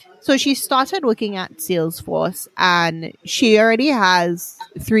 So she started working at Salesforce and she already has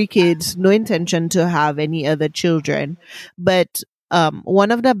 3 kids, no intention to have any other children. But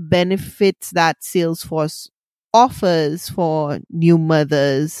one of the benefits that Salesforce offers for new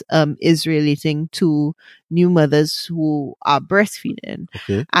mothers is relating to new mothers who are breastfeeding.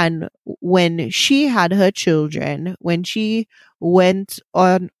 Okay. And when she had her children, when she went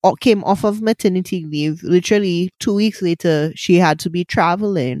on or came off of maternity leave, literally 2 weeks later, she had to be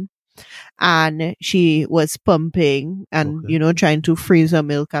traveling. And she was pumping and, trying to freeze her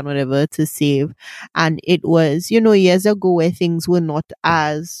milk and whatever to save. And it was, years ago where things were not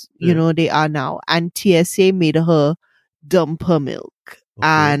as, they are now. And TSA made her dump her milk. Okay.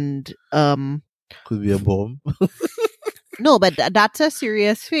 And, could be a bomb. No, but that's a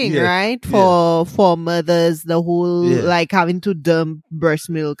serious thing, Yes, right? For mothers, the whole Yeah. like having to dump breast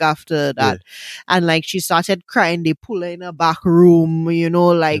milk after that, and like she started crying. They pull her in a back room,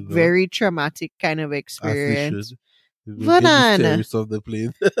 like know. very traumatic kind of As they experience. should. You know, get the Vernon, terrorists off the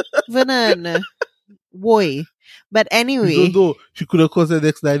plane. Vernon, boy. But You anyway, don't know. She could have caused the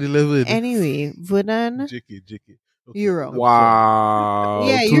next 9/11. anyway, Vernon, JK. Okay, you're wrong. I'm sorry. Wow.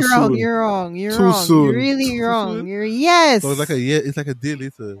 Yeah, too you're wrong. soon. You're wrong. You're Too wrong. soon. You're really Too wrong. soon? You're yes. So it's like a day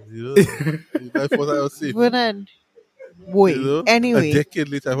later. I thought I was safe. Vernon, boy. You know? Anyway, A decade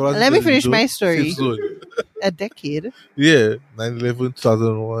later. I thought I was let me gonna, finish my safe story. zone. A decade, Yeah, 9/11,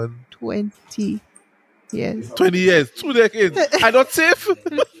 2001. 20 years. 20 years, 2 decades. I'm not safe.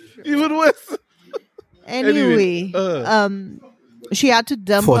 Even worse. Anyway, she had to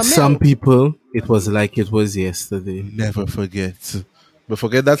dump For her some milk. people, it was like it was yesterday. Never forget. But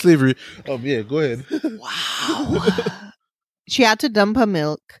forget that slavery. Yeah, go ahead. Wow. She had to dump her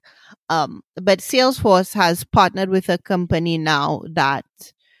milk. But Salesforce has partnered with a company now that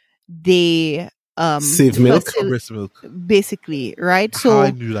they Save milk? Breast milk. basically, right? I So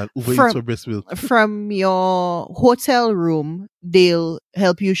knew that. Uber from- Eats for breast milk. from your hotel room, they'll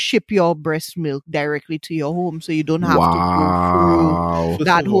help you ship your breast milk directly to your home, so you don't have to go Wow. through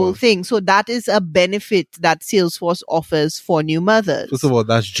that First of whole all- thing. So that is a benefit that Salesforce offers for new mothers. First of all,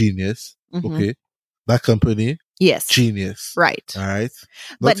 that's genius. Mhm. Okay. That company, Yes, genius. right. All right.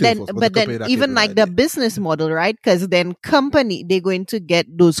 But Not then, Salesforce, but the company then, that even can like provide the it. business model, right? Because then they're going to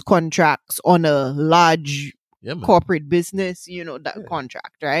get those contracts on a large Yeah, man. corporate business, that Yeah.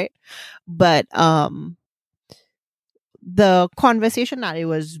 contract, right? But the conversation that it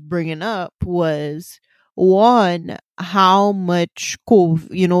was bringing up was one, how much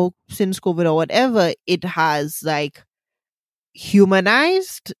COVID, since COVID or whatever, it has like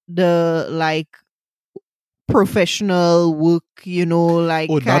humanized the like professional work, like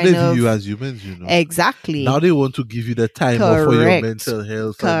now kind they of view you as humans, exactly. Now they want to give you the time off for your Correct. mental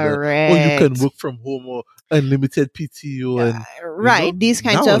health. Correct. Or you can work from home or unlimited PTO and right, these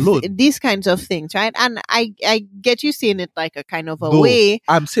kinds now of alone. things, right? And I get you saying it like a kind of a No, way.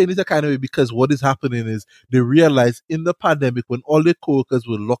 I'm saying it a kind of way because what is happening is they realize in the pandemic when all their coworkers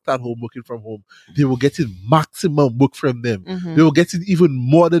were locked at home working from home, they were getting maximum work from them. Mhm. They were getting even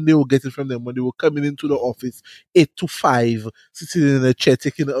more than they were getting from them when they were coming into the office 8 to 5, sitting in a chair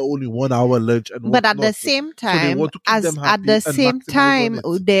taking only 1 hour lunch and But at the whatnot. same they time, want to keep them at happy the and same maximize time,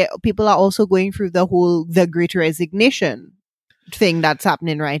 on it. people are also going through the Great Resignation thing that's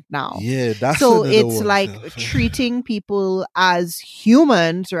happening right now. Yeah, that's So another it's one. like treating people as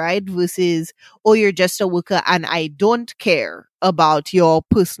humans, right? Versus, oh, you're just a worker and I don't care about your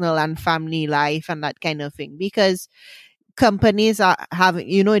personal and family life and that kind of thing. Because companies are having,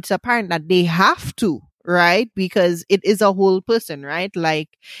 it's apparent that they have to, right? Because it is a whole person, right? Like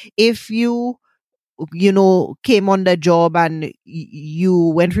if you came on the job and you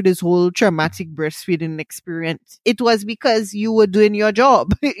went through this whole traumatic breastfeeding experience, it was because you were doing your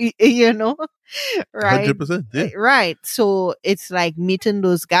job, right? 100%. Yeah. Right. So it's like meeting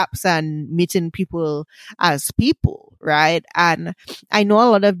those gaps and meeting people as people, right? And I know a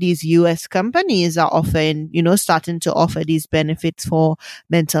lot of these US companies are offering, starting to offer these benefits for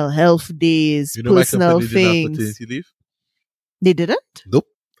mental health days, My personal company didn't have things. paternity leave? They didn't? Nope.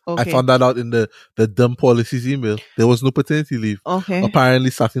 Okay. I found that out in the dumb policies email. There was no paternity leave. Okay.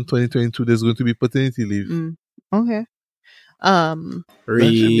 Apparently, starting 2022, there's going to be paternity leave. Okay. That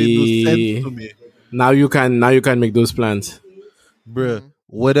shit made no sense to me, Now you can make those plans. bruh.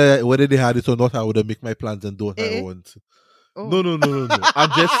 Whether they had it or not, I would have make my plans and do what I want. Oh. No. I'm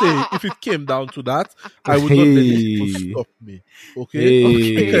just saying, if it came down to that, I would not let people stop me. Okay?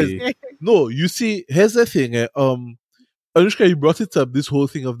 Hey. Because no, you see, here's the thing. Anushka, you brought it up. This whole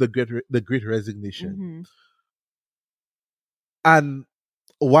thing of the great resignation. Mhm. And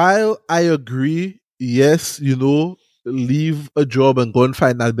while I agree, yes, leave a job and go and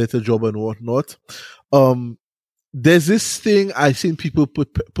find a better job and whatnot. There's this thing I've seen people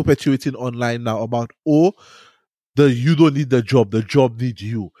perpetuating online now about, you don't need the job needs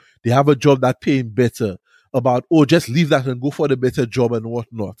you. They have a job that paying better. About, just leave that and go for the better job and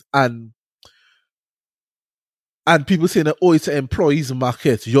whatnot. And people saying that, it's an employee's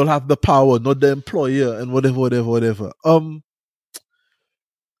market. You'll have the power, not the employer, and whatever.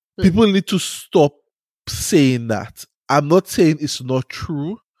 People need to stop saying that. I'm not saying it's not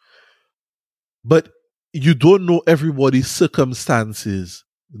true, but you don't know everybody's circumstances.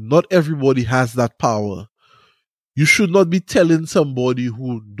 Not everybody has that power. You should not be telling somebody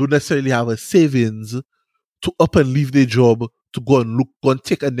who don't necessarily have a savings to up and leave their job to go and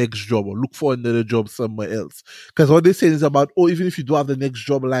take a next job or look for another job somewhere else. Because what they say is about, even if you do have the next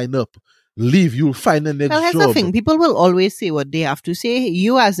job lined up, leave, you'll find the next Well, here's job. the thing. People will always say what they have to say.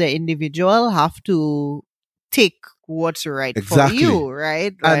 You as an individual have to take what's right Exactly. for you,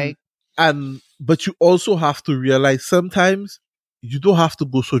 right? But you also have to realize sometimes you don't have to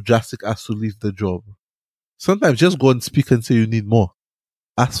go so drastic as to leave the job. Sometimes just go and speak and say you need more.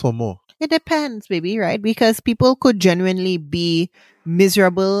 Ask for more. It depends, baby, right? Because people could genuinely be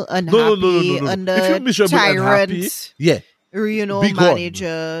miserable, unhappy, No. under If you're miserable and happy, tyrants, yeah, you know, be gone.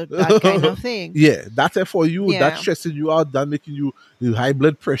 manager, that kind of thing. Yeah, that's it for you. Yeah. That's stressing you out. That making you high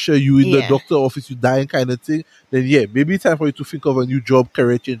blood pressure. You in the Yeah. doctor office, you dying kind of thing. Then yeah, maybe it's time for you to think of a new job,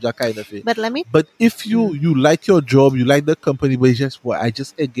 career change, that kind of thing. But if you like your job, you like the company, but it's just I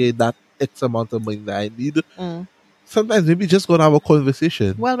just again that X amount of money that I need. Sometimes maybe just go and have a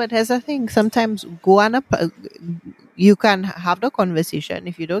conversation. Well, but here's the thing. Sometimes you can have the conversation.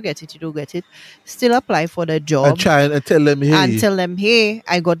 If you don't get it, you don't get it. Still apply for the job. And try and tell them, hey,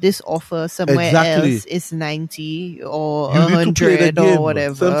 I got this offer somewhere else. It's 90 or you 100 or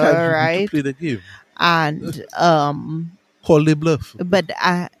whatever, sometimes you right? need to play the game. And call the bluff. But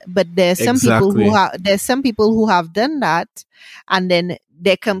there's some people who have done that, and then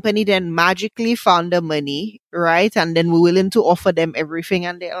their company then magically found the money, right? And then we're willing to offer them everything,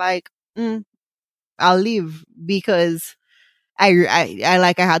 and they're like, I'll leave because I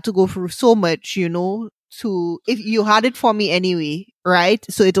had to go through so much, you know, if you had it for me anyway, right?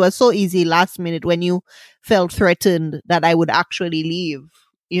 So it was so easy last minute when you felt threatened that I would actually leave,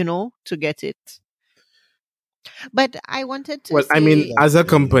 you know, to get it. But I wanted to. Well, I mean, as a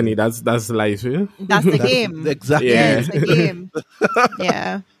company, that's life. Yeah? That's the game. Exactly. Yeah, it's the game.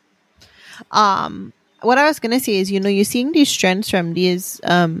 Yeah. What I was gonna say is, you know, you're seeing these trends from these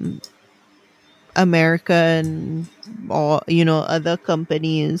American or, you know, other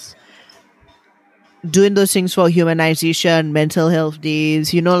companies doing those things for humanization, mental health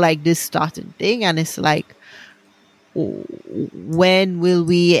days, you know, like this starting thing, and it's like, when will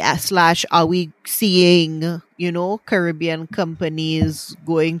we are we seeing, you know, Caribbean companies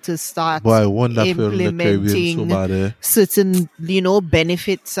going to start implementing certain, you know,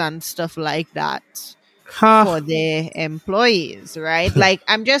 benefits and stuff like that for their employees, right? Like,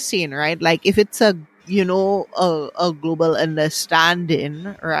 I'm just saying, right? Like, if it's a, you know, a global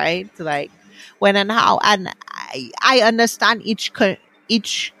understanding, right? Like, when and how, and I understand each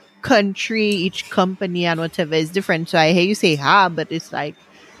country, each company and whatever is different. So I hear you say but it's like,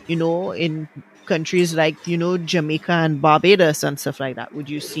 you know, in countries like, you know, Jamaica and Barbados and stuff like that, would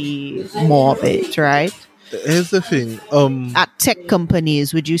you see more of it, right? Here's the thing. At tech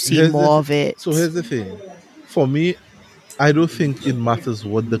companies, would you see more of it? So here's the thing. For me, I don't think it matters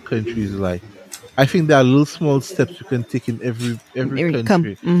what the country is like. I think there are little small steps you can take in every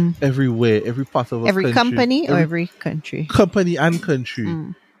country, everywhere, every part of a every country. Company or every country? Company and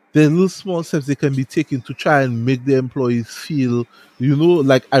country. There are little small steps they can be taken to try and make the employees feel, you know,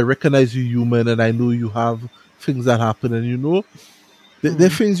 like, I recognize you human and I know you have things that happen, and, you know, there are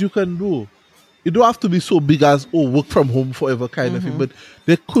things you can do. You don't have to be so big as, work from home forever kind of thing, but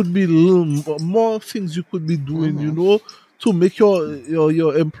there could be little more things you could be doing, you know, to make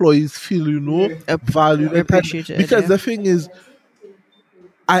your employees feel, you know, valued, appreciated. Because the thing is,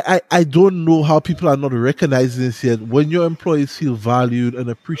 I don't know how people are not recognizing this yet. When your employees feel valued and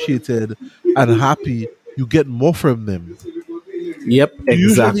appreciated and happy, you get more from them. Yep, exactly. You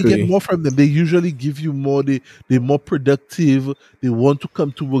usually get more from them. They usually give you more. They're more productive. They want to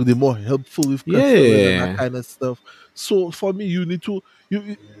come to work. They're more helpful with customers and that kind of stuff. So for me, you need to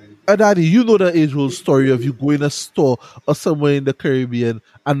Daddy, you know the age-old story of you going in a store or somewhere in the Caribbean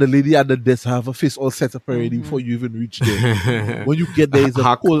and the lady at the desk have a face all set up already before you even reach there. When you get there,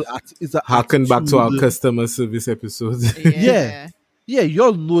 harken back to our customer service episodes. Yeah, you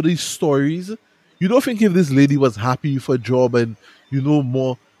all know these stories. You don't think if this lady was happy for a job and, you know,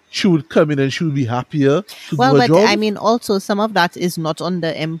 more, she would come in and she would be happier to do her job? I mean, also some of that is not on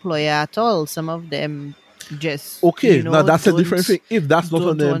the employer at all. Some of them just, okay, you know, now that's a different thing. If that's not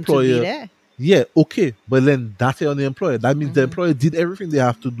on the employer, yeah, okay, but then that's on the employer. That means the employer did everything they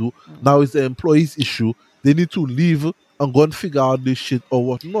have to do. Now it's the employee's issue. They need to leave and go and figure out this shit or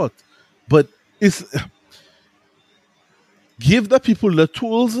whatnot. But it's give the people the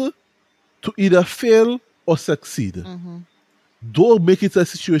tools to either fail or succeed. Don't make it a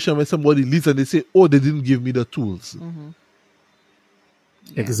situation where somebody leaves and they say, they didn't give me the tools.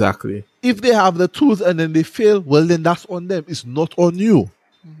 Exactly. If they have the tools and then they fail, well, then that's on them. It's not on you.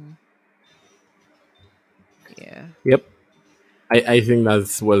 Yeah. Yep. I think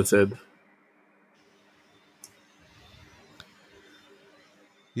that's well said.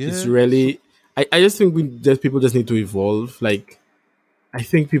 It's Yeah. really. I just think people just need to evolve. Like, I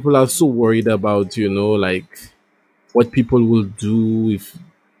think people are so worried about, like what people will do if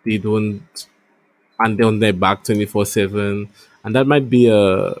they don't, and they're on their back 24/7, and that might be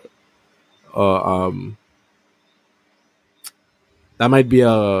a that might be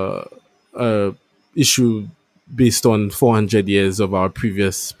a issue based on 400 years of our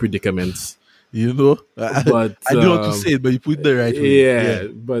previous predicaments. You know, But I don't want to say it, but you put it the right way. yeah,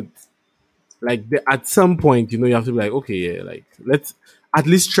 but like at some point, you have to be like, okay, yeah, like let's at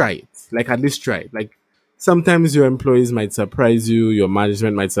least try it. Like at least try it. Like sometimes your employees might surprise you, your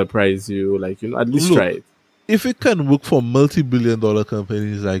management might surprise you. Like at least Look, try it. if it can work for multi-billion-dollar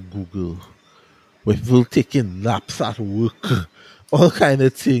companies like Google, where people taking naps at work, all kind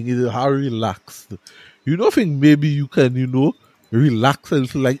of thing, how relaxed. You don't think maybe you can, relax a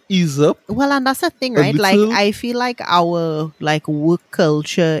little, like ease up Well, and that's the thing, a right? Like, little? I feel like our like work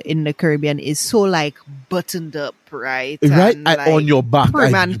culture in the Caribbean is so like buttoned up, right? Right? And, On like, your back.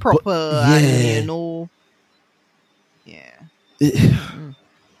 prim and proper, and yeah.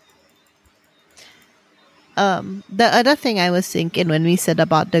 The other thing I was thinking when we said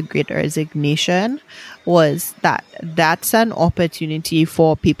about the Great Resignation was that that's an opportunity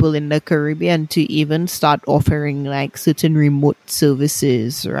for people in the Caribbean to even start offering like certain remote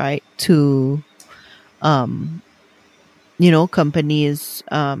services, right? To, companies,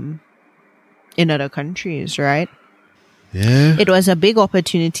 in other countries, right? Yeah. It was a big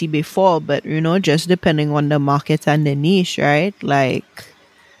opportunity before, but just depending on the market and the niche, right? Like,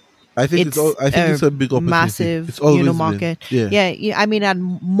 I think it's a big opportunity. massive, It's always been. market. Yeah. I mean,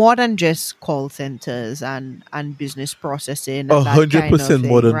 and more than just call centers and business processing. And that 100% kind of thing,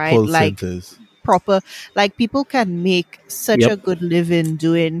 modern right? call Like centers. proper, like people can make such Yep. a good living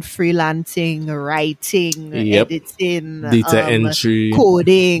doing freelancing, writing, Yep. editing, Data entry.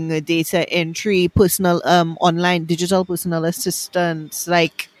 coding, data entry, personal, online digital personal assistants.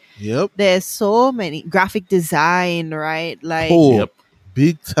 Like Yep. there's so many graphic design, right? Like. Oh, Yep.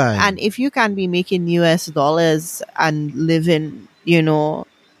 big time. And if you can be making US dollars and living,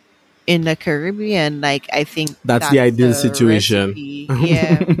 in the Caribbean, like I think That's the ideal a situation. recipe.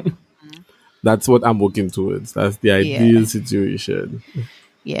 Yeah. That's what I'm working towards. That's the ideal situation.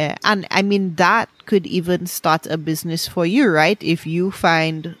 Yeah. And I mean, that could even start a business for you, right? If you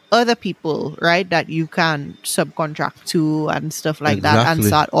find other people, right, that you can subcontract to and stuff like that and Exactly.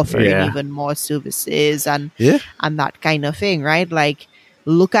 start offering Yeah. even more services and Yeah. that kind of thing, right? Like,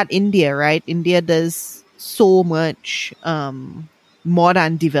 look at India, right? India does so much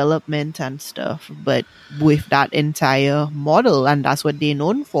modern development and stuff, but with that entire model, and that's what they're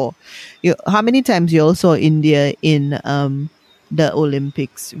known for. How many times you all saw India in the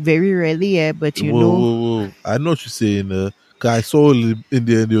Olympics? Very rarely, yeah, but Whoa. I know what you're saying. 'Cause I saw India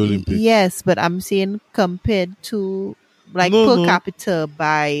in the Olympics. Yes, but I'm saying compared to like No, per no. capita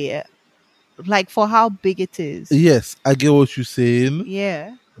by like for how big it is. Yes, I get what you're saying,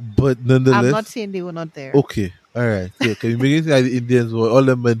 Yeah. but nonetheless, I'm not saying they were not there. okay, all right. Yeah, can you make it like the Indians were all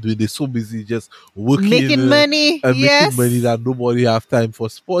them men doing? They're so busy just working, Making money. and Yes. making money that nobody have time for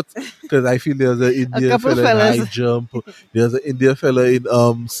sports. Because I feel there's an Indian couple fella in high fellas. jump. There's an Indian fella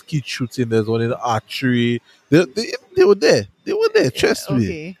in skeet shooting. There's one in archery. They were there. They were there. Trust me.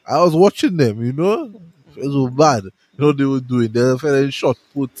 Okay. I was watching them. It was bad. They were doing. There's a fella in shot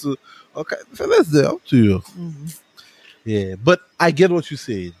put. Okay, fellas, there up to you. Yeah, but I get what you're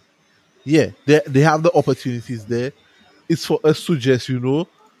saying. Yeah, they have the opportunities there. It's for us to just,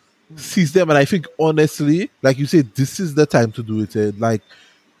 seize them. And I think, honestly, like you said, this is the time to do it. Like,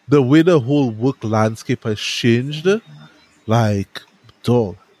 the way the whole work landscape has changed, like,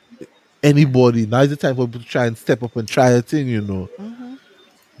 dog, anybody, now is the time for people to try and step up and try a thing,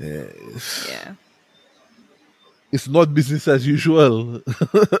 Yeah. It's not business as usual.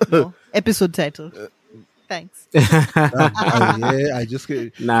 No. Episode title. Thanks. I just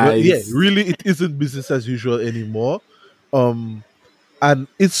get Nice. yeah, really, it isn't business as usual anymore. And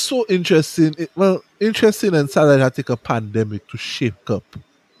it's so interesting. Interesting and sad that it had to take a pandemic to shake up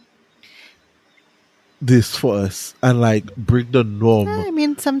this for us and like break the norm. I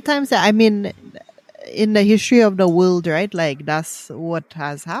mean, sometimes, in the history of the world, right? Like, that's what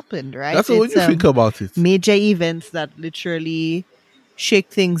has happened, right? That's when you think about it. Major events that literally shake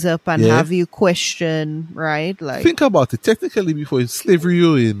things up and Yeah. have you question, right? Like, Think about it. Technically, before slavery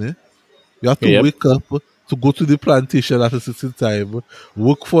you're in, you have to Yep. wake up to go to the plantation at a certain time,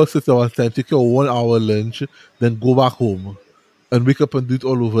 work for a certain amount of time, take your 1 hour lunch, then go back home and wake up and do it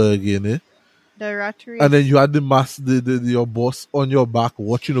all over again. The rat race. And then you had your boss on your back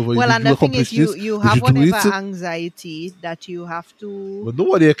watching over you. Well, Did and you the thing accomplish is, you this? you Did have you do whatever it? anxiety that you have to. But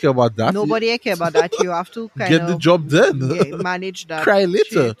nobody care about that. Nobody care about that. You have to kind Get of the job done. manage that. Cry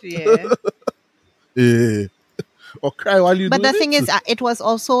later. shit, yeah. Yeah. Or cry while you But do the thing is, it was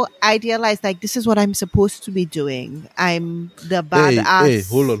also idealized. Like, this is what I'm supposed to be doing. I'm the badass. Hey,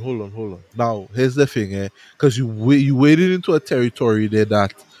 hold on. Now, here's the thing, because you waded into a territory there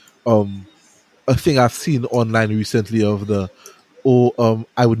that, a thing I've seen online recently of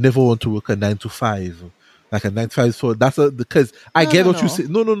I would never want to work a 9 to 5, like a 9 to 5. So that's because I get what you say.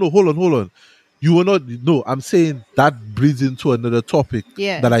 No, hold on. You were not. No, I'm saying that breeds into another topic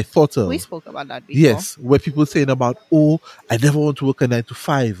that I thought of. We spoke about that before. Yes, where people saying about, I never want to work a 9 to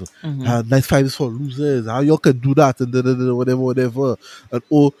 5. 9 to 5 is for losers. How you can do that and whatever. And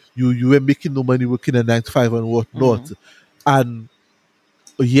you were making no money working a 9 to 5 and whatnot. And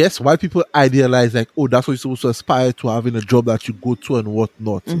yes, while people idealize like, that's what you're supposed to aspire to, having a job that you go to and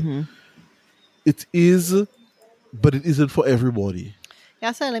whatnot. It is, but it isn't for everybody.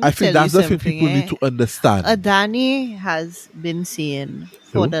 Yeah, so let me I think tell that's you the thing people need to understand. Adani has been saying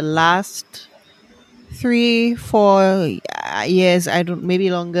for the last 3-4 years, maybe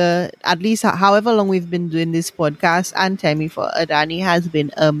longer, at least however long we've been doing this podcast, and Tammy, for Adani has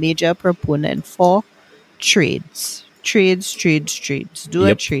been a major proponent for trades. Trades. Do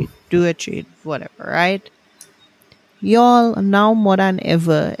a trade, whatever, right? Y'all, now more than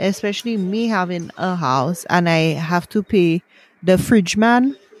ever, especially me having a house and I have to pay the fridge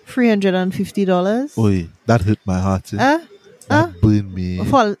man $350. Oi, that hurt my heart. That burned me.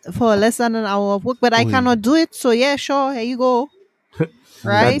 For less than an hour of work, but I cannot do it. So yeah, sure, here you go.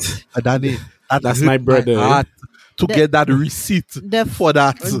 Right? Adani, that's my brother. Heart to get that receipt for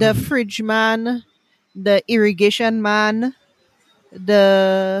that. The fridge man, the irrigation man,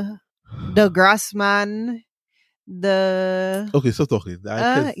 the grass man, okay, stop talking.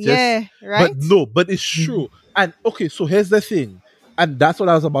 right. But it's true. And okay, so here's the thing, and that's what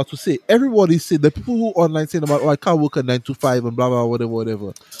I was about to say. Everybody said, the people who online saying about, I can't work a 9 to 5 and blah blah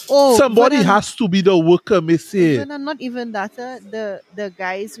whatever. Somebody has to be the worker, may say. Not even that. The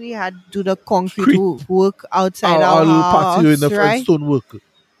guys we had do the concrete work outside our house, patio in the right? stone work.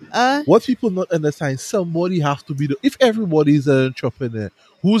 What people not understand, somebody have to be if everybody is an entrepreneur,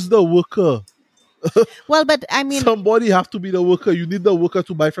 who's the worker? Well, but I mean, somebody have to be the worker. You need the worker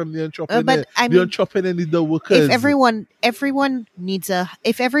to buy from the entrepreneur. But I mean, the entrepreneur need the workers. If everyone if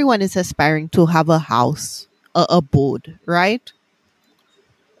everyone is aspiring to have a house, a board, right?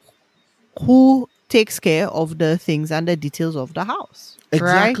 Who takes care of the things and the details of the house?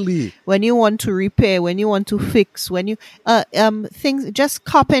 Exactly. Right? When you want to repair, when you want to fix, when you things, just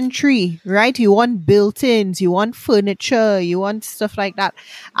carpentry, right? You want built-ins, you want furniture, you want stuff like that.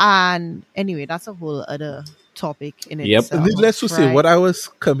 And anyway, that's a whole other topic in itself. Needless to say, what I was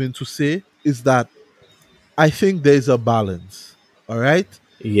coming to say is that I think there's a balance. All right.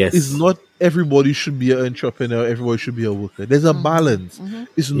 Yes. It's not everybody should be an entrepreneur, everybody should be a worker. There's a balance.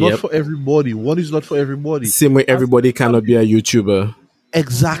 It's not for everybody. One is not for everybody. Same way everybody cannot be a YouTuber.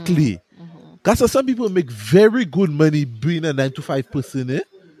 Exactly. Because some people make very good money being a 9 to 5 person.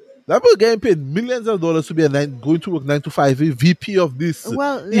 That people getting paid millions of dollars to be going to work 9 to 5. VP of this,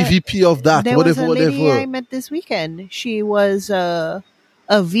 VP of that, there whatever, was a lady whatever. I met this weekend. She was a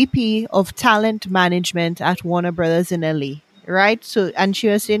VP of talent management at Warner Brothers in LA. Right? So, and she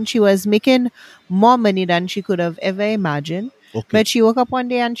was saying she was making more money than she could have ever imagined. Okay. But she woke up one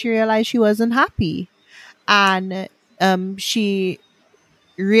day and she realized she wasn't happy. And she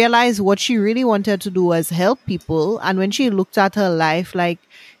realized what she really wanted to do was help people. And when she looked at her life, like,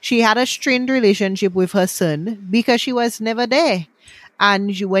 she had a strained relationship with her son because she was never there.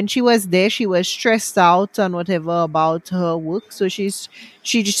 And when she was there, she was stressed out and whatever about her work. So if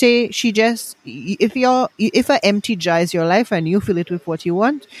an empty jar is your life and you fill it with what you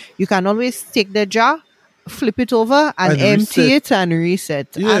want, you can always take the jar, flip it over and empty it and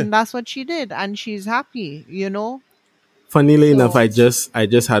reset. Yeah. And that's what she did. And she's happy, Funnily enough, I just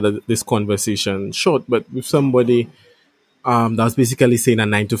had this conversation, short, but with somebody that was basically saying a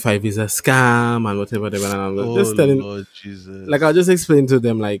 9 to 5 is a scam and whatever. And just telling, Lord Jesus. like, I'll just explain to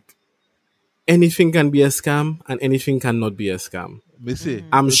them, like, anything can be a scam and anything cannot be a scam.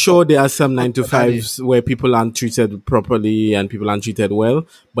 I'm sure there are some 9 to 5s where people aren't treated properly and people aren't treated well,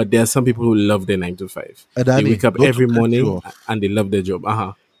 but there are some people who love their 9 to 5. They wake up every morning and they love their job.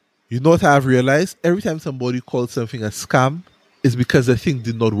 You know what I've realized? Every time somebody calls something a scam, it's because the thing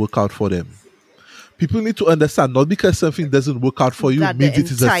did not work out for them. People need to understand, not because something doesn't work out for you that means the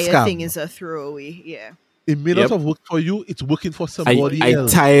it is a scam. entire thing is a throwaway. Yeah. It may not Yep. have worked for you. It's working for I somebody I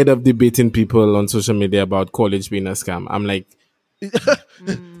else. tired of debating people on social media about college being a scam. I'm like,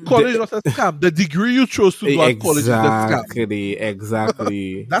 College is not a scam. The degree you chose to go at college is a scam.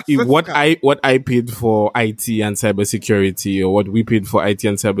 exactly. That's a What scam. I paid for IT and cybersecurity, or what we paid for IT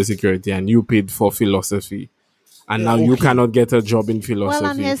and cybersecurity, and you paid for philosophy, and now you Okay. cannot get a job in Well, philosophy.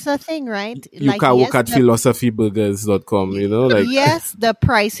 and here's the thing, right? You can work at philosophyburgers.com, you know, like yes, the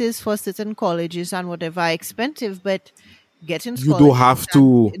prices for certain colleges and whatever are expensive, but getting you don't have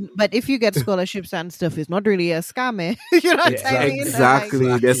to. But if you get scholarships and stuff, it's not really a scam. You know what I mean?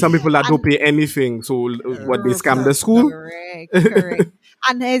 Exactly. There's some people that don't And- pay anything, so what, they scam the school? Correct.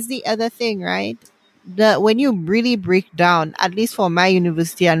 And here's the other thing, right? When you really break down, at least for my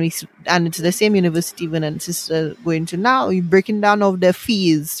university, and it's the same university when and sister going to now, you're breaking down of the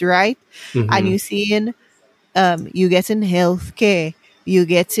fees, right? And you seeing you getting healthcare, you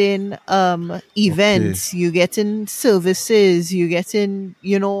getting events, you getting services, you getting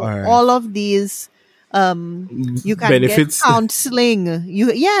Alright. all of these you can Benefits. get counseling.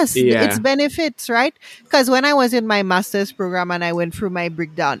 Yeah. It's benefits, right? Because when I was in my master's program and I went through my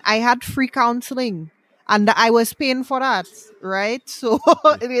breakdown, I had free counseling and I was paying for that, right? So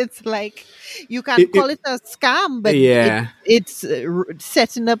it's like you can call it a scam, but Yeah. it's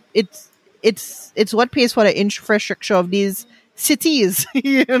setting up. It's what pays for the infrastructure of these cities,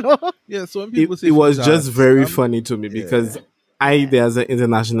 you know. Yeah, so when people say It was things are just very scam, funny to me because there's an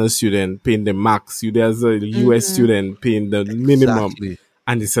international student paying the max, there's a US student paying the minimum, Exactly.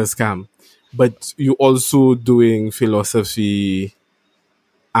 and it's a scam. But you also doing philosophy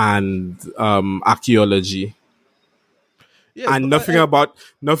and archaeology, Yeah, and but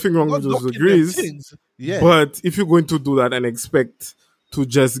nothing wrong not with those knocking them degrees. things. Yeah. But if you're going to do that and expect to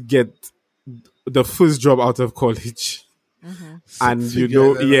just get the first job out of college, and Six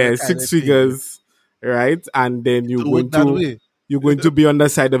figures and that kind six of thing. figures, right? And then you're Do going it that to way. you're going to be on the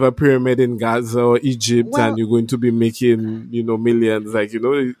side of a pyramid in Gaza or Egypt, Well- and you're going to be making millions.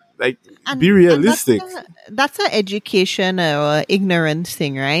 Like And- be realistic. And that's an education or ignorance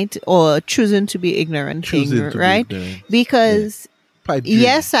thing, right? Or choosing to be ignorant Choosing thing, to be right? ignorant. Because Pipe dream.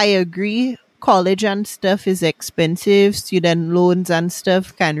 yes, I agree. College and stuff is expensive. Student loans and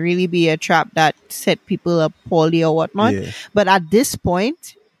stuff can really be a trap that set people up poorly or whatnot. Yeah. But at this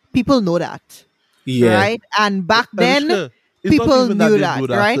point, people know that, Yeah, right? And back then, Tanisha, it's not people even knew they that,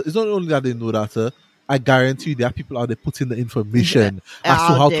 know right? It's not only that they know that. I guarantee you there are people out there putting the information as to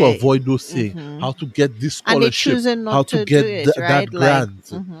Out how to there. avoid those things, how to get this And they're scholarship, choosing not how to to get do it, that right?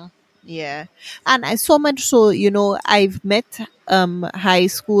 grant. Yeah. And I so much so, I've met high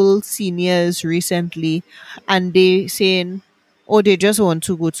school seniors recently and they saying, oh, they just want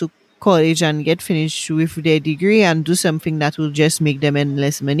to go to college and get finished with their degree and do something that will just make them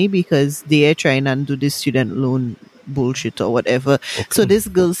endless money because they are trying and do this student loan bullshit or whatever. So this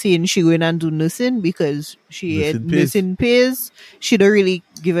girl saying she going and do nursing because Nursing pays. nursing pays. She don't really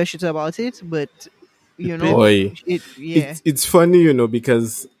give a shit about it, but Boy. yeah. It's funny,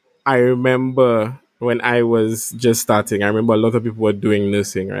 because I remember when I was just starting, I remember a lot of people were doing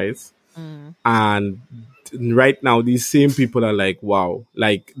nursing, right? And right now, these same people are like, wow,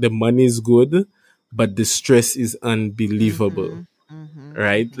 like the money is good, but the stress is unbelievable,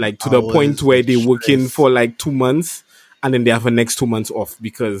 right? Like to the Hours point where of they work in stress. for like 2 months and then they have the next 2 months off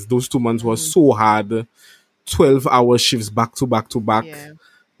because those 2 months was so hard, 12-hour shifts back to back to back. Yeah.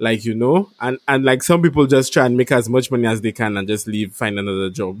 Like, and like some people just try and make as much money as they can and just leave, find another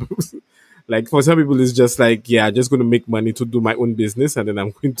job. Like for some people, it's just like, yeah, I'm just going to make money to do my own business and then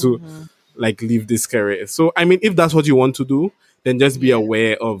I'm going to like leave this career. So, I mean, if that's what you want to do, then just be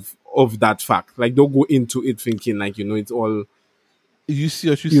aware of that fact. Like don't go into it thinking like, it's all You see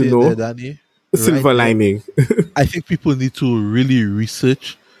what you You say know, there, Danny? silver Right there. lining. I think people need to really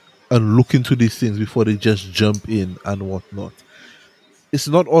research and look into these things before they just jump in and whatnot. It's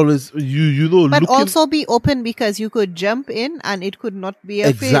not always But looking also be open because you could jump in and it could not be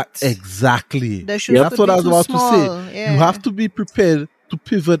a fit. exactly. The shoes That's could what be I was too about small. to say. Yeah. You have to be prepared to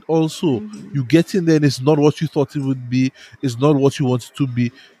pivot also. You get in there and it's not what you thought it would be. It's not what you wanted to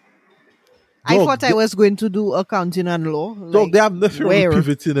be. I Dog, thought I was going to do accounting and law. Dog, Like, they have nothing wrong where? with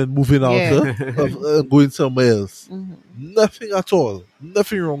pivoting and moving out Yeah. of going somewhere else. Nothing at all.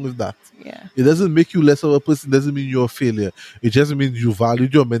 Nothing wrong with that. Yeah. It doesn't make you less of a person. It doesn't mean you're a failure. It just means you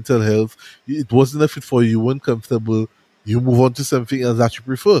valued your mental health. It wasn't a fit for you. You weren't comfortable. You move on to something else that you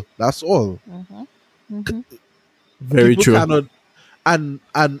prefer. That's all. Very People true. cannot, and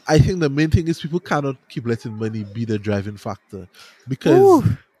I think the main thing is people cannot keep letting money be the driving factor because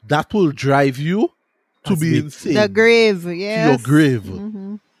Ooh. that will drive you to be me. insane. The grave, to yes. your grave.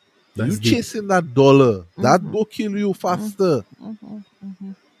 That's You deep. chasing that dollar. That will kill you faster.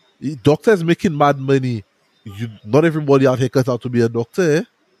 Doctors making mad money. Not everybody out here cut out to be a doctor. Eh?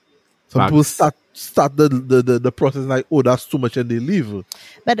 Some people Facts. start the process like, oh, that's too much, and they leave.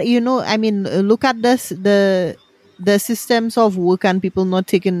 But I mean, look at this the systems of work and people not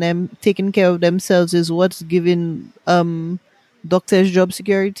taking care of themselves is what's giving doctors job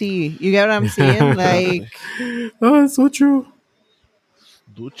security. You get what I'm saying? Like Oh, it's so true.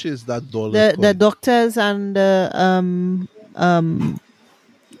 Don't chase that dollar. the doctors and the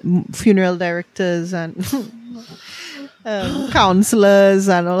funeral directors and counselors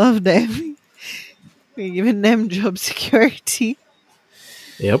and all of them. We're giving them job security.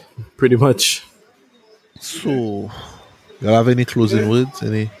 Yep, pretty much. So, you have any closing words?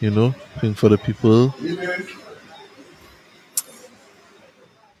 Any thing for the people?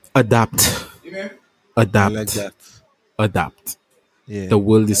 Adapt. I Adapt. like that. Adapt. Yeah, The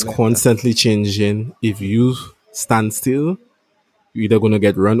world is I like constantly changing. If you stand still, you're either going to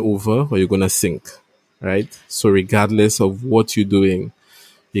get run over or you're going to sink, right? So regardless of what you're doing,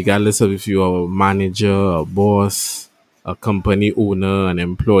 regardless of if you're a manager, a boss, a company owner, an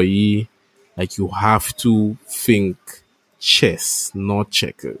employee, like you have to think chess, not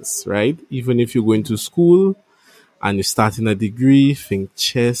checkers, right? Even if you're going to school and you're starting a degree, think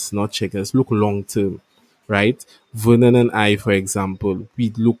chess, not checkers. Look long term, right? Vernon and I, for example, we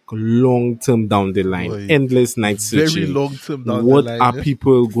look long term down the line, Boy, endless night very searching. long-term down the What line, are yeah.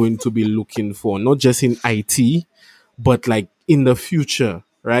 people going to be looking for? Not just in IT, but like in the future,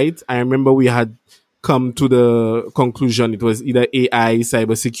 right? I remember we had come to the conclusion it was either AI,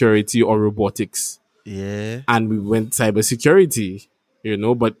 cybersecurity, or robotics. Yeah. And we went cybersecurity,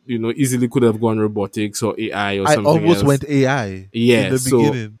 but easily could have gone robotics or AI or I something almost else. went AI Yeah, in the so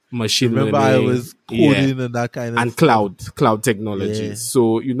beginning. machine Remember, learning. I was yeah, coding and that kind of and stuff. cloud technologies. Yeah.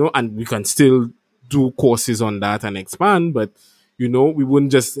 So, and we can still do courses on that and expand, but we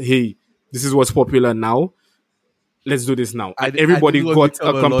wouldn't just, hey, this is what's popular now. Let's do this now. And everybody didn't want got to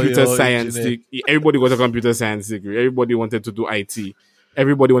a become a computer lawyer or science engineer. degree. Everybody got a computer science degree. Everybody wanted to do IT.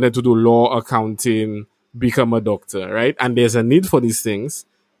 Everybody wanted to do law, accounting, become a doctor, right? And there's a need for these things,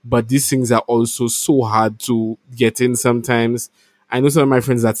 but these things are also so hard to get in sometimes. I know some of my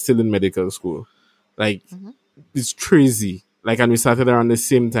friends that's still in medical school. Like, it's crazy. Like, and we started around the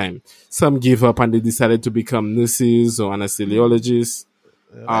same time. Some gave up and they decided to become nurses or anesthesiologists.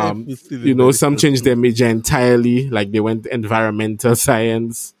 Some changed their major entirely. Like they went environmental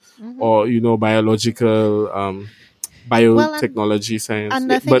science or, biological, biotechnology science.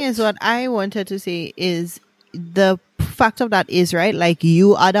 And the thing is, what I wanted to say is the fact of that is, right, like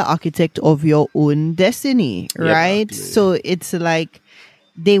you are the architect of your own destiny, right? Exactly. So it's like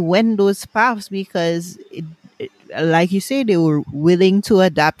they went those paths because like you say, they were willing to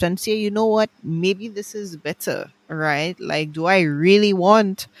adapt and say, you know what, maybe this is better, right? Like, do I really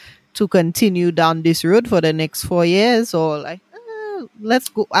want to continue down this road for the next 4 years, or like, let's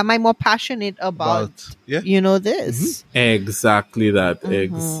go? Am I more passionate about this? Exactly that.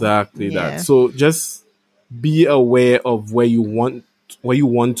 Exactly Yeah. that. So just be aware of where you want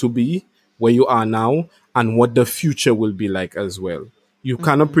to be, where you are now, and what the future will be like as well. You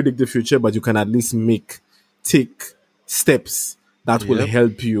cannot predict the future, but you can at least take steps that will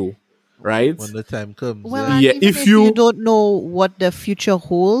help you, right? When the time comes. Well, yeah. and Yeah, even if if you- you don't know what the future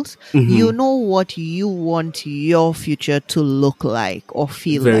holds, you know what you want your future to look like or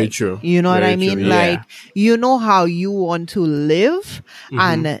feel Very like. true. You know what Very I mean? true, yeah. Like, you know how you want to live,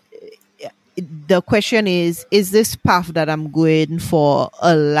 and the question is this path that I'm going for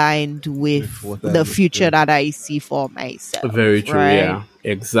aligned with what I the look future for. that I see for myself? Very true. right? Yeah,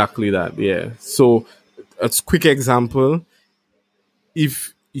 exactly that. Yeah. So, a quick example: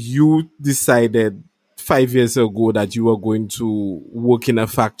 if you decided 5 years ago that you were going to work in a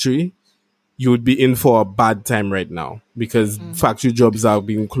factory, you would be in for a bad time right now because factory jobs are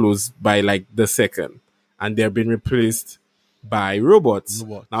being closed by like the second, and they're being replaced by robots.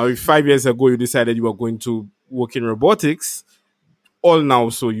 Now, if 5 years ago you decided you were going to work in robotics, all now,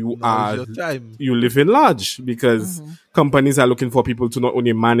 so you Now is your time. you live in large because companies are looking for people to not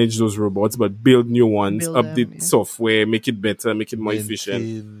only manage those robots but build new ones, Build them, update yeah. software, make it better, make it more efficient.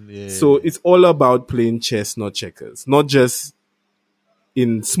 Maintain, yeah. So it's all about playing chess, not checkers, not just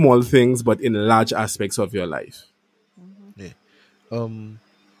in small things but in large aspects of your life.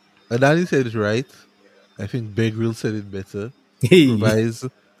 Adani said it right. I think Bear Grylls said it better. Hey. Improvise,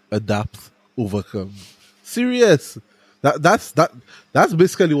 adapt, overcome. Serious. That's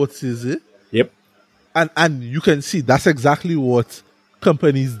basically what it is. Yep. And you can see that's exactly what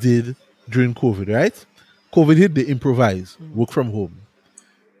companies did during COVID, right? COVID hit, they improvise, work from home.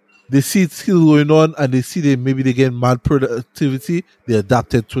 they see it's still going on and they see maybe they get mad productivity, they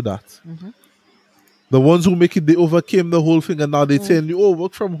adapted to that. Mm-hmm. The ones who make it, they overcame the whole thing and now they tell you, oh,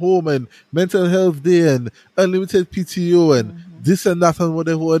 work from home and mental health day and unlimited PTO and this and that and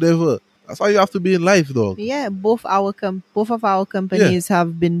whatever. That's how you have to be in life, dog. Yeah, both of our companies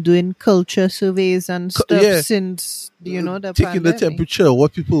have been doing culture surveys and stuff since the taking pandemic. the temperature,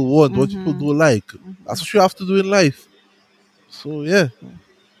 what people want, what people don't like. That's what you have to do in life. So yeah.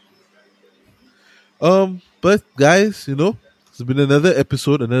 But guys, it's been another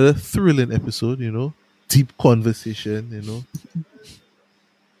episode, another thrilling episode, deep conversation,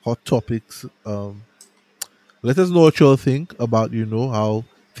 hot topics. Let us know what you all think about, how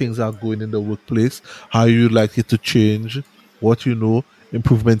things are going in the workplace, how you'd like it to change, what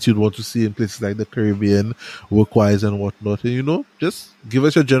improvements you'd want to see in places like the Caribbean, work-wise and whatnot. And just give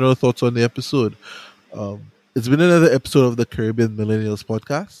us your general thoughts on the episode. It's been another episode of the Caribbean Millennials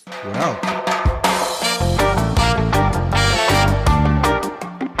Podcast. We're out.